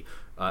recently,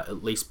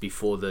 at least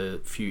before the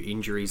few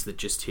injuries that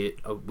just hit,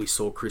 we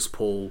saw Chris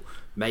Paul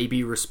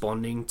maybe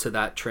responding to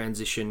that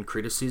transition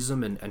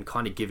criticism and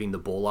kind of giving the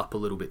ball up a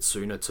little bit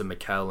sooner to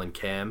Mikal and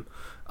Cam.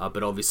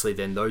 But obviously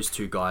then those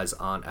two guys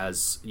aren't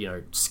as,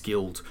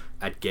 skilled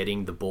at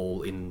getting the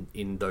ball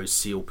in those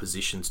seal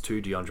positions to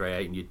DeAndre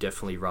Ayton. You'd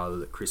definitely rather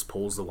that Chris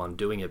Paul's the one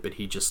doing it, but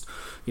he just,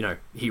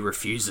 he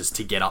refuses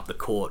to get up the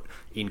court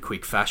in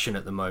quick fashion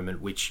at the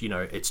moment, which,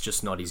 it's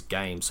just not his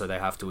game, so they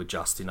have to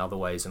adjust in other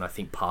ways, and I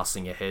think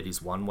passing ahead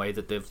is one way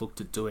that they've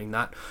looked at doing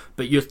that.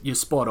 But you're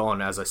spot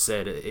on, as I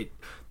said,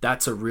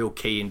 that's a real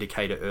key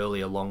indicator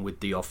early, along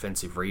with the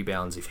offensive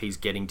rebounds. If he's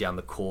getting down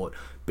the court,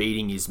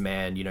 beating his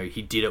man,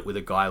 he did it with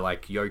a guy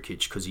like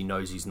Jokic because he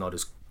knows he's not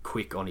as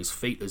quick on his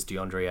feet as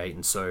DeAndre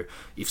Ayton. So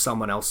if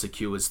someone else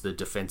secures the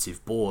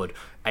defensive board,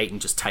 Ayton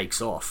just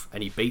takes off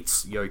and he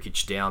beats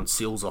Jokic down,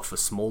 seals off a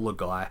smaller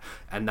guy.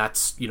 And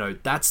that's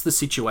the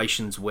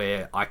situations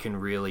where I can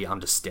really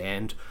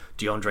understand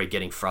DeAndre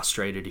getting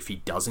frustrated if he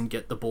doesn't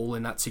get the ball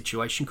in that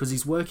situation, because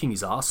he's working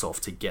his ass off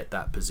to get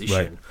that position.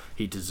 Right.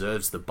 He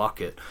deserves the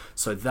bucket.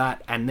 So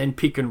that, and then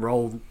pick and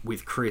roll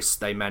with Chris,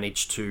 they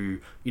managed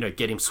to,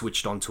 get him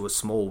switched onto a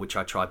small, which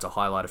I tried to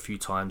highlight a few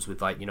times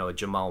with a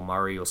Jamal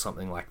Murray or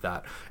something like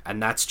that.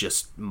 And that's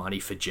just money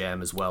for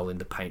Jam as well in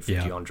the paint for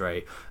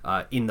DeAndre.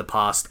 In the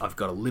past, I've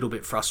got a little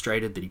bit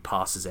frustrated that he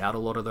passes out a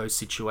lot of those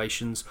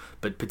situations,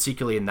 but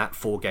particularly in that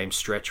 4-game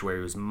stretch where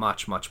he was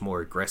much, much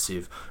more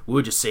aggressive, we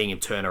were just seeing him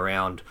turn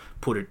around,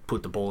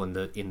 put the ball in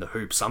the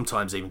hoop,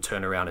 sometimes even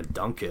turn around and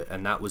dunk it,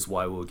 and that was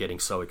why we were getting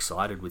so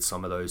excited with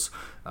some of those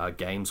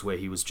games where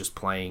he was just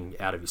playing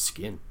out of his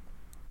skin.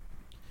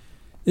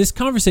 This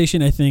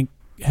conversation, I think,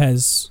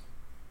 has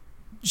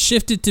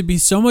shifted to be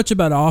so much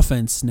about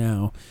offense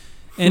now,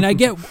 and I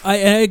get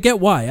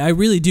why. I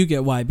really do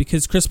get why,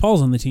 because Chris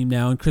Paul's on the team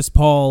now, and Chris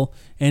Paul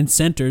and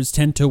centers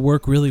tend to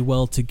work really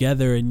well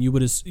together, and you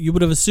would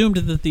have assumed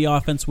that the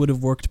offense would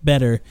have worked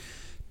better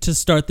to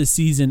start the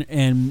season,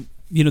 and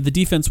the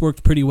defense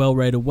worked pretty well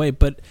right away.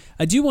 But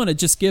I do want to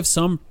just give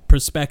some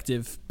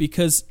perspective,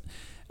 because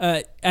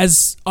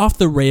as off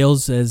the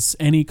rails as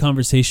any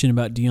conversation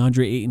about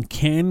DeAndre Ayton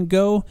can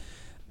go,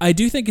 I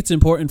do think it's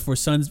important for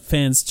Suns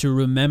fans to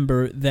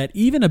remember that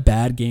even a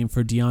bad game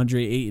for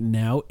DeAndre Ayton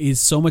now is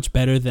so much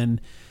better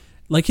than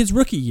his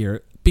rookie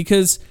year,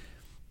 because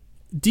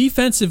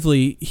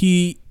defensively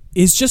he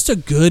is just a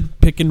good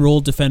pick and roll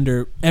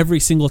defender every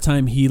single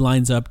time he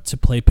lines up to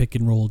play pick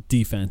and roll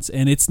defense.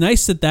 And it's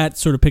nice that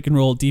sort of pick and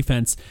roll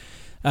defense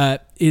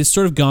is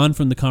sort of gone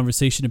from the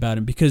conversation about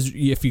him, because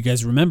if you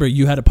guys remember,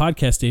 you had a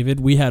podcast, David.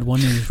 We had one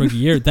in his rookie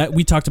year that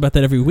we talked about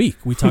that every week.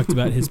 We talked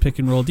about his pick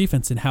and roll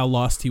defense and how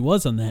lost he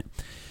was on that.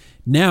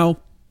 Now,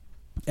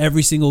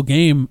 every single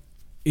game,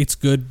 it's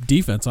good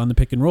defense on the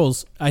pick and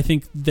rolls. I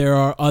think there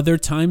are other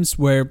times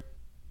where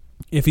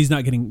if he's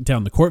not getting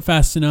down the court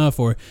fast enough,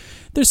 or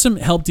there's some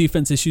help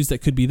defense issues that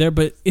could be there,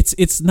 but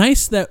it's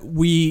nice that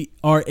we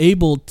are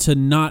able to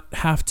not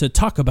have to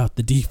talk about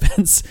the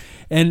defense.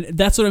 And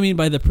that's what I mean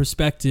by the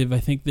perspective. I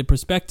think the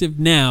perspective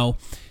now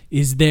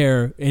is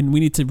there, and we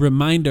need to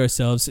remind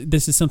ourselves,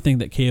 this is something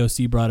that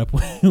KOC brought up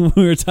when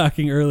we were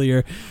talking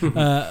earlier,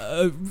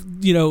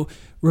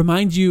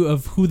 remind you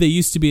of who they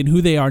used to be and who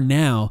they are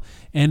now.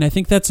 And I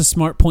think that's a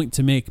smart point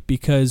to make,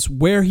 because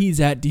where he's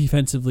at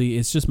defensively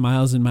is just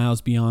miles and miles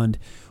beyond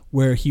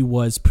where he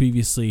was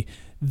previously.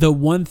 The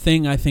one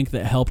thing I think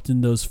that helped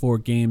in those 4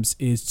 games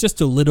is just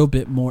a little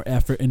bit more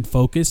effort and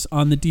focus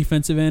on the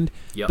defensive end.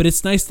 Yep. But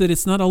it's nice that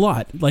it's not a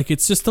lot.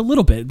 It's just a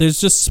little bit. There's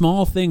just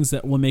small things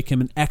that will make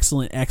him an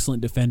excellent,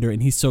 excellent defender,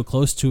 and he's so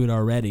close to it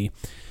already.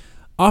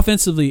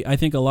 Offensively, I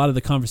think a lot of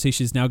the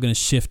conversation is now going to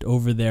shift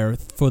over there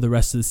for the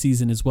rest of the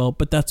season as well,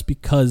 but that's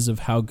because of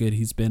how good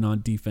he's been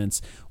on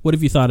defense. What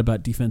have you thought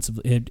about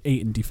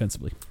Ayton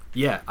defensively?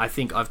 Yeah, I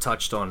think I've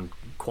touched on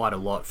quite a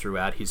lot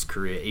throughout his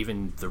career.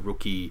 Even the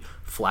rookie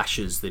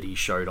flashes that he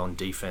showed on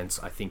defense,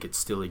 I think it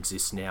still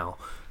exists now.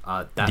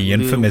 The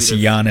infamous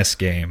Giannis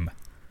game.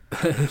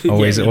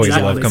 Always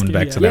love coming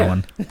back to that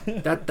one.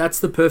 That's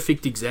the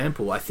perfect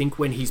example. I think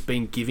when he's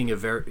been given a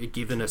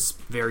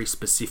very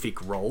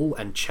specific role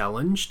and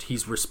challenged,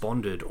 he's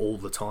responded all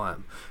the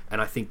time.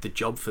 And I think the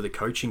job for the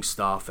coaching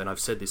staff, and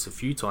I've said this a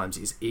few times,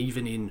 is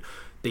even in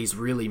these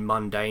really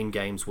mundane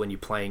games when you're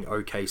playing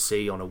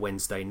OKC on a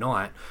Wednesday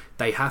night,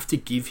 they have to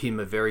give him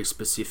a very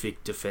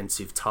specific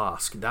defensive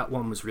task. That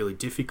one was really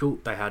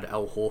difficult. They had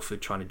Al Horford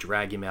trying to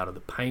drag him out of the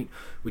paint,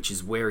 which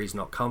is where he's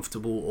not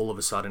comfortable. All of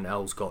a sudden,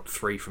 Al's got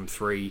 3 from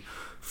 3,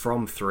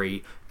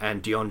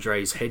 and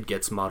DeAndre's head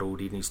gets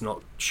muddled and he's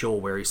not sure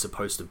where he's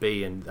supposed to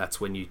be, and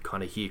that's when you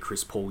kind of hear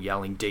Chris Paul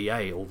yelling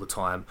DA all the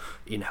time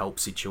in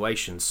help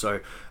situations. So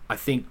I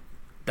think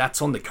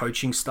that's on the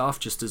coaching staff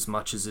just as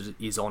much as it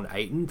is on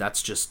Ayton.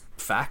 That's just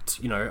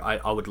fact.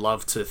 I would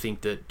love to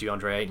think that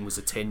DeAndre Ayton was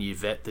a 10-year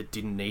vet that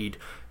didn't need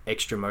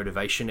extra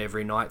motivation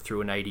every night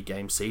through an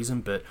 80-game season,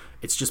 but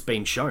it's just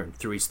been shown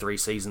through his 3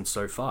 seasons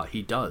so far.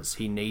 He does.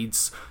 He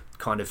needs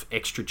kind of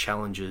extra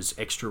challenges,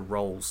 extra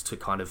roles to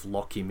kind of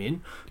lock him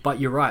in. But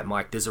you're right,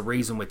 Mike, there's a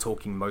reason we're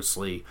talking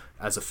mostly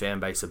as a fan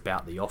base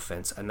about the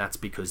offense, and that's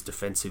because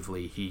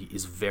defensively he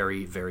is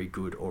very, very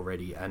good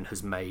already and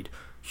has made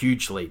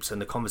huge leaps,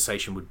 and the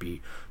conversation would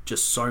be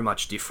just so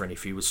much different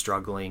if he was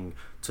struggling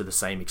to the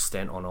same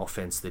extent on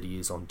offense that he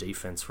is on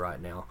defense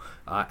right now.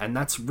 And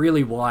that's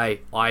really why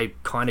I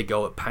kind of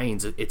go at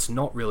pains. It's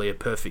not really a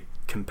perfect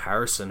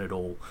comparison at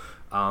all.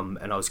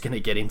 And I was going to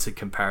get into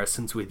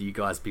comparisons with you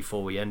guys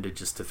before we ended,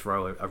 just to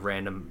throw a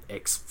random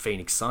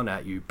ex-Phoenix Sun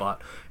at you,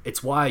 but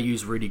it's why I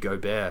use Rudy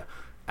Gobert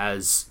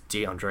as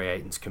DeAndre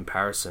Ayton's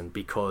comparison,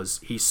 because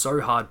he's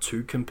so hard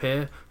to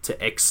compare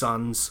to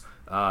ex-Suns.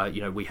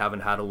 We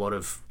haven't had a lot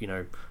of,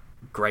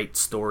 great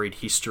storied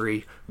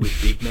history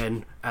with big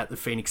men at the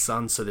Phoenix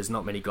Suns, so there's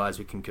not many guys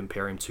we can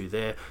compare him to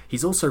there.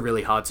 He's also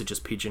really hard to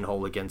just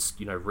pigeonhole against,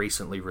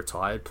 recently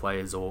retired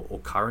players or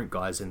current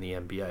guys in the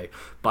NBA.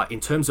 But in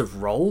terms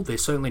of role, they're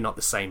certainly not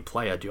the same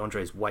player.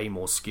 DeAndre is way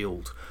more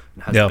skilled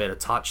and has better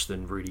touch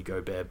than Rudy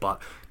Gobert.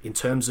 But in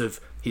terms of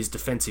his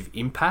defensive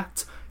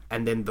impact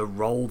and then the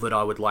role that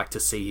I would like to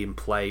see him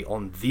play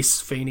on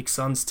this Phoenix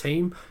Suns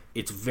team,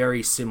 it's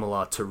very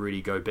similar to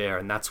Rudy Gobert,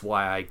 and that's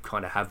why I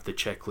kind of have the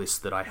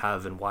checklist that I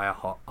have and why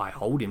I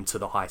hold him to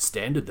the high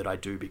standard that I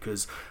do,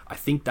 because I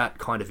think that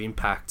kind of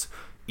impact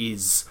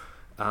is,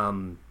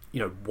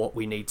 what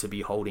we need to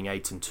be holding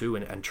Ayton to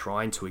and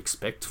trying to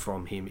expect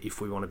from him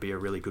if we want to be a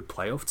really good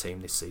playoff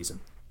team this season.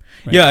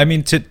 Right. Yeah, I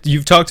mean,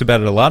 you've talked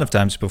about it a lot of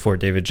times before,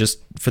 David. Just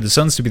for the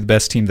Suns to be the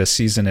best team this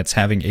season, it's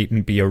having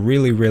Ayton be a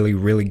really, really,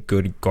 really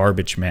good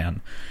garbage man,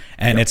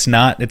 and it's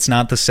not the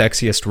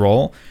sexiest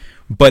role.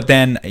 But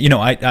then,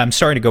 I'm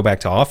sorry to go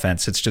back to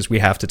offense. It's just we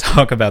have to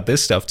talk about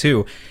this stuff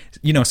too.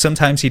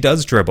 Sometimes he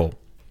does dribble,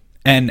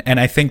 and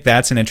I think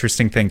that's an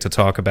interesting thing to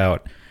talk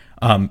about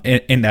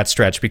in that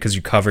stretch, because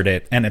you covered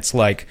it, and it's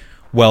like,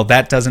 well,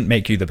 that doesn't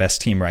make you the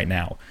best team right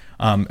now.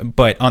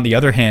 But on the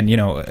other hand,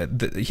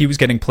 he was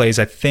getting plays,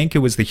 I think it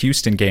was the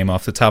Houston game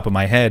off the top of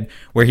my head,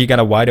 where he got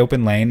a wide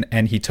open lane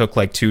and he took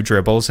like 2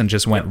 dribbles and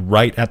just went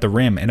right at the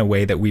rim in a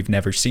way that we've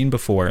never seen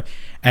before.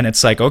 And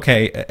it's like,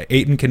 okay,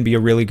 Ayton can be a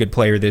really good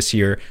player this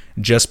year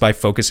just by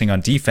focusing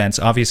on defense.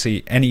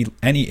 Obviously,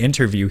 any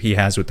interview he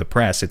has with the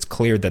press, it's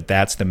clear that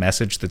that's the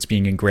message that's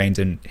being ingrained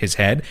in his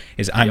head,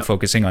 is I'm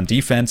focusing on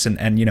defense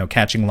and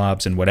catching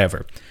lobs and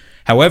whatever.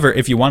 However,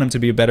 if you want him to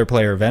be a better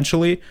player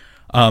eventually,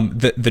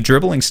 the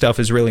dribbling stuff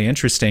is really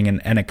interesting,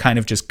 and it kind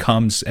of just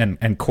comes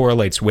and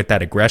correlates with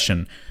that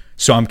aggression.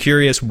 So I'm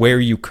curious where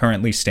you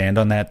currently stand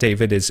on that,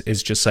 David,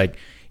 is just like,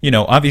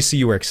 obviously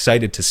you were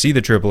excited to see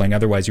the dribbling,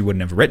 otherwise you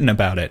wouldn't have written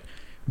about it.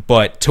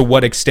 But to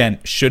what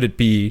extent should it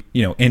be,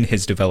 in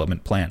his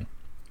development plan?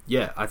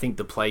 Yeah, I think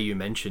the play you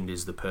mentioned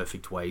is the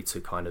perfect way to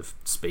kind of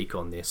speak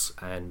on this,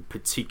 and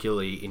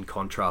particularly in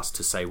contrast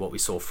to, say, what we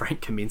saw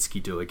Frank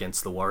Kaminsky do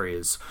against the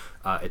Warriors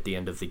at the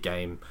end of the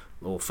game,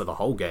 or for the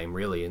whole game,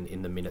 really,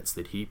 in the minutes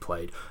that he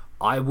played.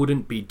 I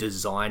wouldn't be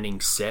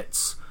designing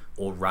sets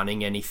or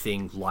running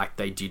anything like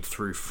they did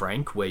through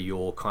Frank, where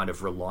you're kind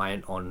of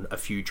reliant on a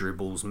few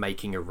dribbles,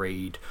 making a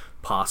read,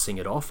 passing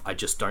it off. I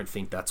just don't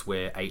think that's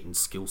where Ayton's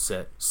skill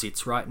set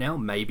sits right now.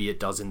 Maybe it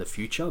does in the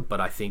future, but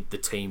I think the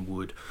team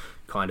would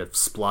kind of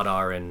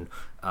splutter and,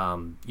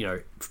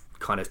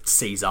 kind of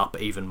seize up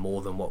even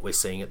more than what we're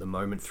seeing at the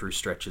moment through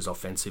stretches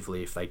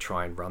offensively if they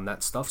try and run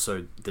that stuff.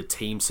 So the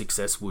team's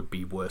success would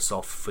be worse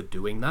off for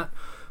doing that.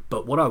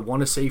 But what I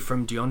want to see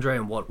from DeAndre,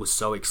 and what was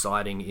so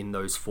exciting in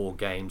those 4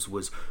 games,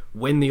 was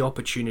when the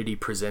opportunity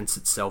presents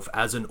itself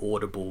as an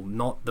audible,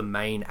 not the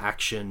main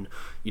action,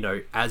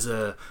 as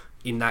a,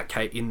 in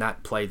that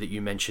play that you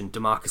mentioned,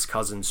 DeMarcus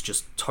Cousins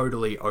just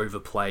totally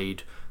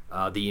overplayed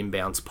the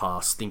inbounds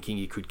pass, thinking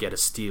he could get a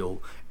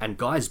steal. And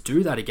guys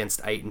do that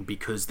against Ayton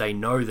because they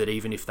know that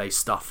even if they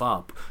stuff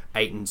up,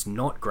 Ayton's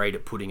not great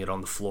at putting it on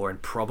the floor and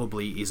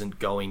probably isn't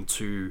going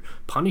to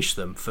punish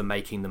them for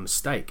making the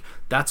mistake.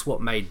 That's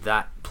what made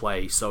that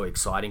play so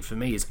exciting for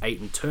me, is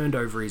Ayton turned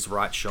over his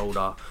right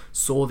shoulder,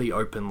 saw the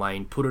open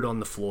lane, put it on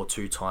the floor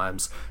 2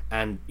 times,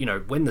 and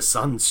when the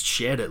Suns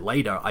shared it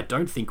later, I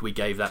don't think we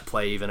gave that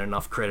play even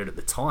enough credit at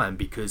the time,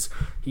 because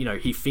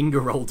he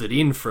finger rolled it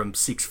in from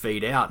 6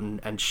 feet out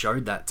and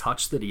showed that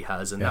touch that he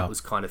has, and that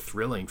was kind of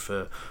thrilling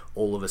for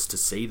all of us to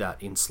see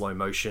that in slow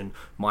motion.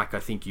 Mike, I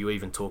think you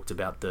even talked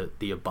about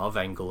the above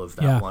angle of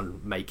that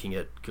one, making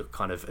it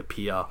kind of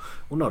appear,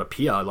 well, not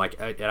appear, like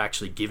it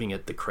actually giving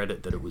it the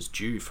credit that it was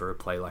due for a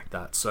play like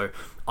that. So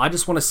I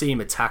just want to see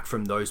him attack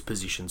from those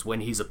positions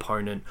when his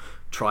opponent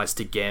tries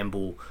to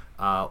gamble,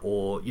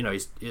 or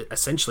he's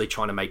essentially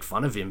trying to make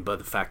fun of him by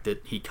the fact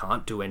that he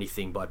can't do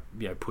anything by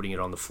putting it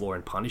on the floor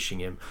and punishing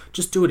him.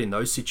 Just do it in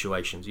those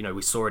situations.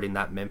 We saw it in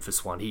that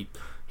Memphis one.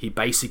 He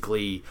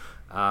basically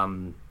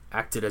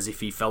acted as if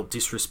he felt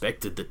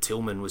disrespected that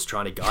Tillman was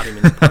trying to guard him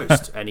in the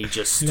post, and he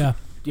just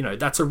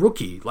that's a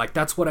rookie. Like,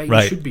 that's what Ayton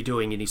Right. should be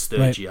doing in his third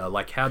Right. year.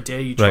 Like, how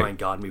dare you try Right. and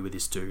guard me with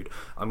this dude?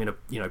 I'm going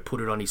to,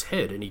 put it on his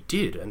head. And he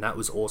did. And that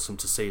was awesome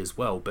to see as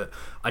well. But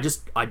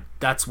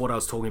that's what I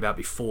was talking about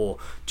before.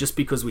 Just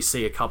because we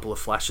see a couple of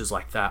flashes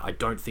like that, I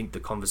don't think the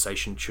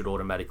conversation should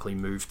automatically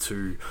move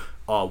to,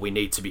 oh, we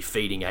need to be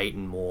feeding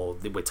Ayton more.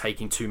 We're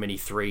taking too many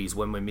threes.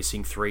 When we're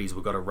missing threes,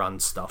 we've got to run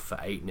stuff for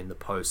Ayton in the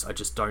post. I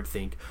just don't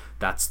think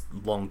that's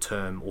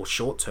long-term or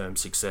short-term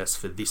success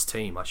for this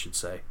team, I should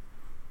say.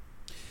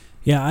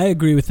 Yeah, I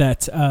agree with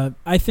that.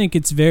 I think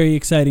it's very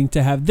exciting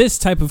to have this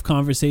type of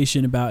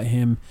conversation about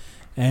him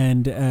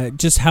and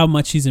just how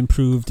much he's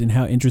improved and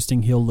how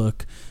interesting he'll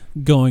look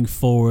going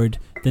forward.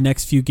 The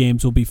next few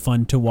games will be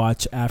fun to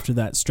watch after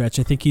that stretch.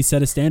 I think he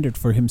set a standard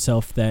for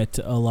himself that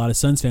a lot of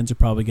Suns fans are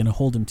probably going to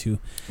hold him to.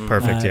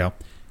 Perfect, yeah.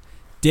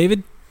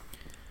 David,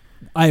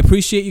 I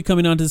appreciate you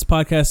coming onto this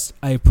podcast.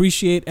 I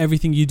appreciate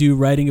everything you do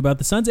writing about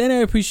the Suns, and I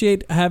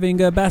appreciate having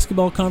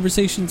basketball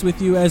conversations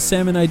with you, as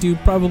Sam and I do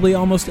probably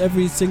almost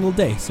every single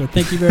day. So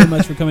thank you very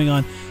much for coming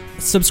on.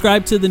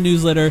 Subscribe to the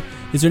newsletter.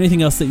 Is there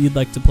anything else that you'd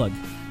like to plug?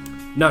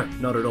 No,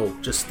 not at all.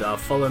 Just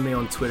follow me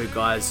on Twitter,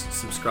 guys.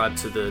 Subscribe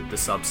to the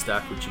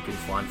Substack, which you can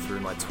find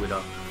through my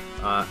Twitter.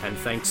 And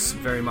thanks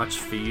very much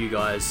for you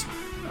guys,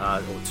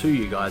 or to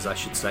you guys, I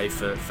should say,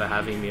 for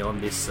having me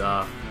on this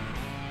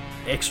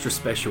extra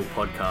special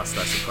podcast,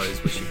 I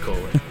suppose we should call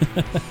it.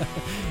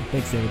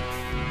 Thanks, David.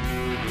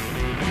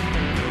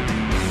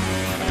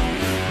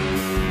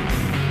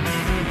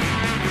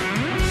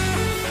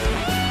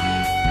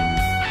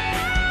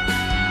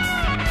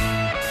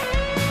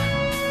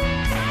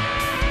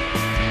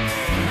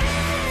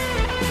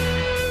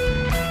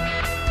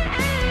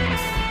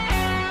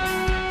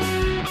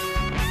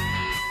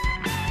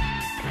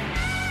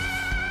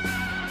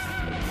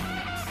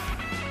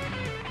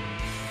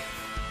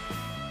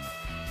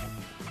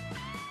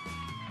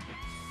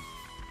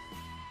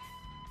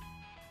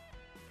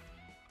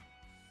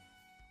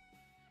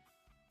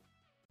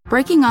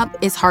 Breaking up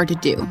is hard to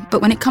do,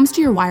 but when it comes to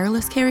your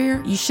wireless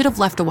carrier, you should have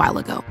left a while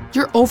ago.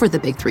 You're over the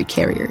big three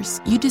carriers.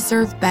 You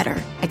deserve better.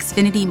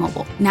 Xfinity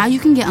Mobile. Now you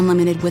can get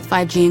unlimited with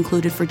 5G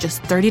included for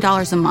just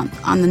 $30 a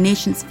month on the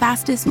nation's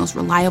fastest, most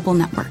reliable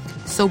network.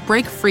 So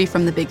break free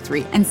from the big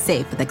three and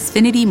save with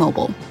Xfinity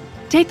Mobile.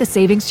 Take the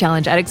savings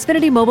challenge at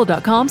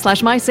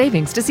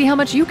xfinitymobile.com/mysavings to see how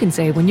much you can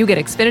save when you get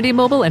Xfinity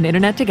Mobile and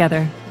Internet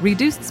together.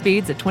 Reduced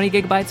speeds at 20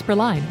 gigabytes per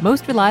line.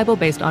 Most reliable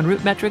based on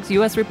RootMetrics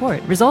US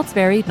report. Results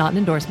vary, not an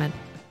endorsement.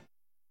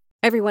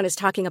 Everyone is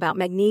talking about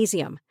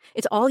magnesium.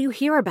 It's all you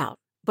hear about.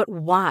 But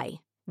why?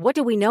 What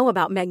do we know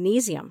about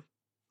magnesium?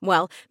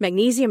 Well,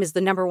 magnesium is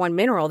the number one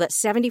mineral that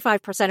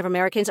 75% of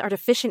Americans are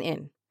deficient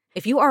in.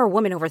 If you are a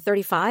woman over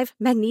 35,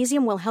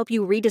 magnesium will help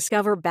you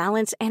rediscover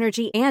balance,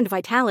 energy, and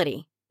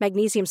vitality.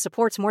 Magnesium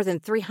supports more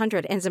than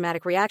 300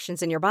 enzymatic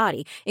reactions in your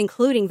body,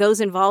 including those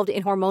involved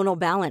in hormonal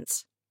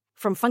balance.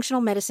 From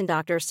functional medicine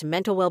doctors to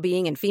mental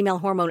well-being and female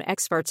hormone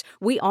experts,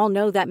 we all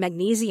know that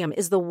magnesium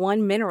is the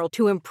one mineral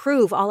to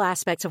improve all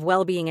aspects of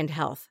well-being and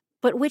health.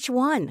 But which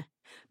one?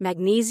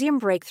 Magnesium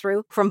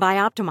Breakthrough from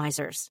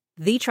Bioptimizers,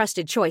 the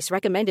trusted choice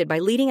recommended by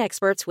leading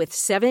experts with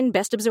 7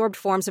 best-absorbed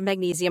forms of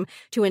magnesium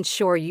to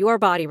ensure your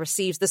body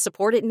receives the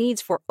support it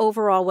needs for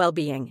overall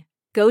well-being.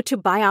 Go to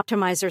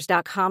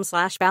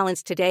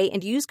bioptimizers.com/balance today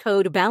and use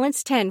code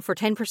BALANCE10 for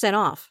 10%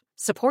 off.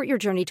 Support your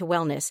journey to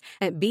wellness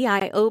at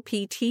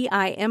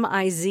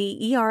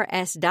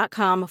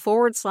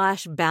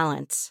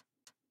bioptimizers.com/balance.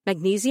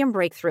 Magnesium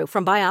Breakthrough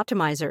from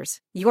Bioptimizers,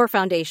 your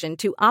foundation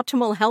to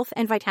optimal health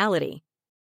and vitality.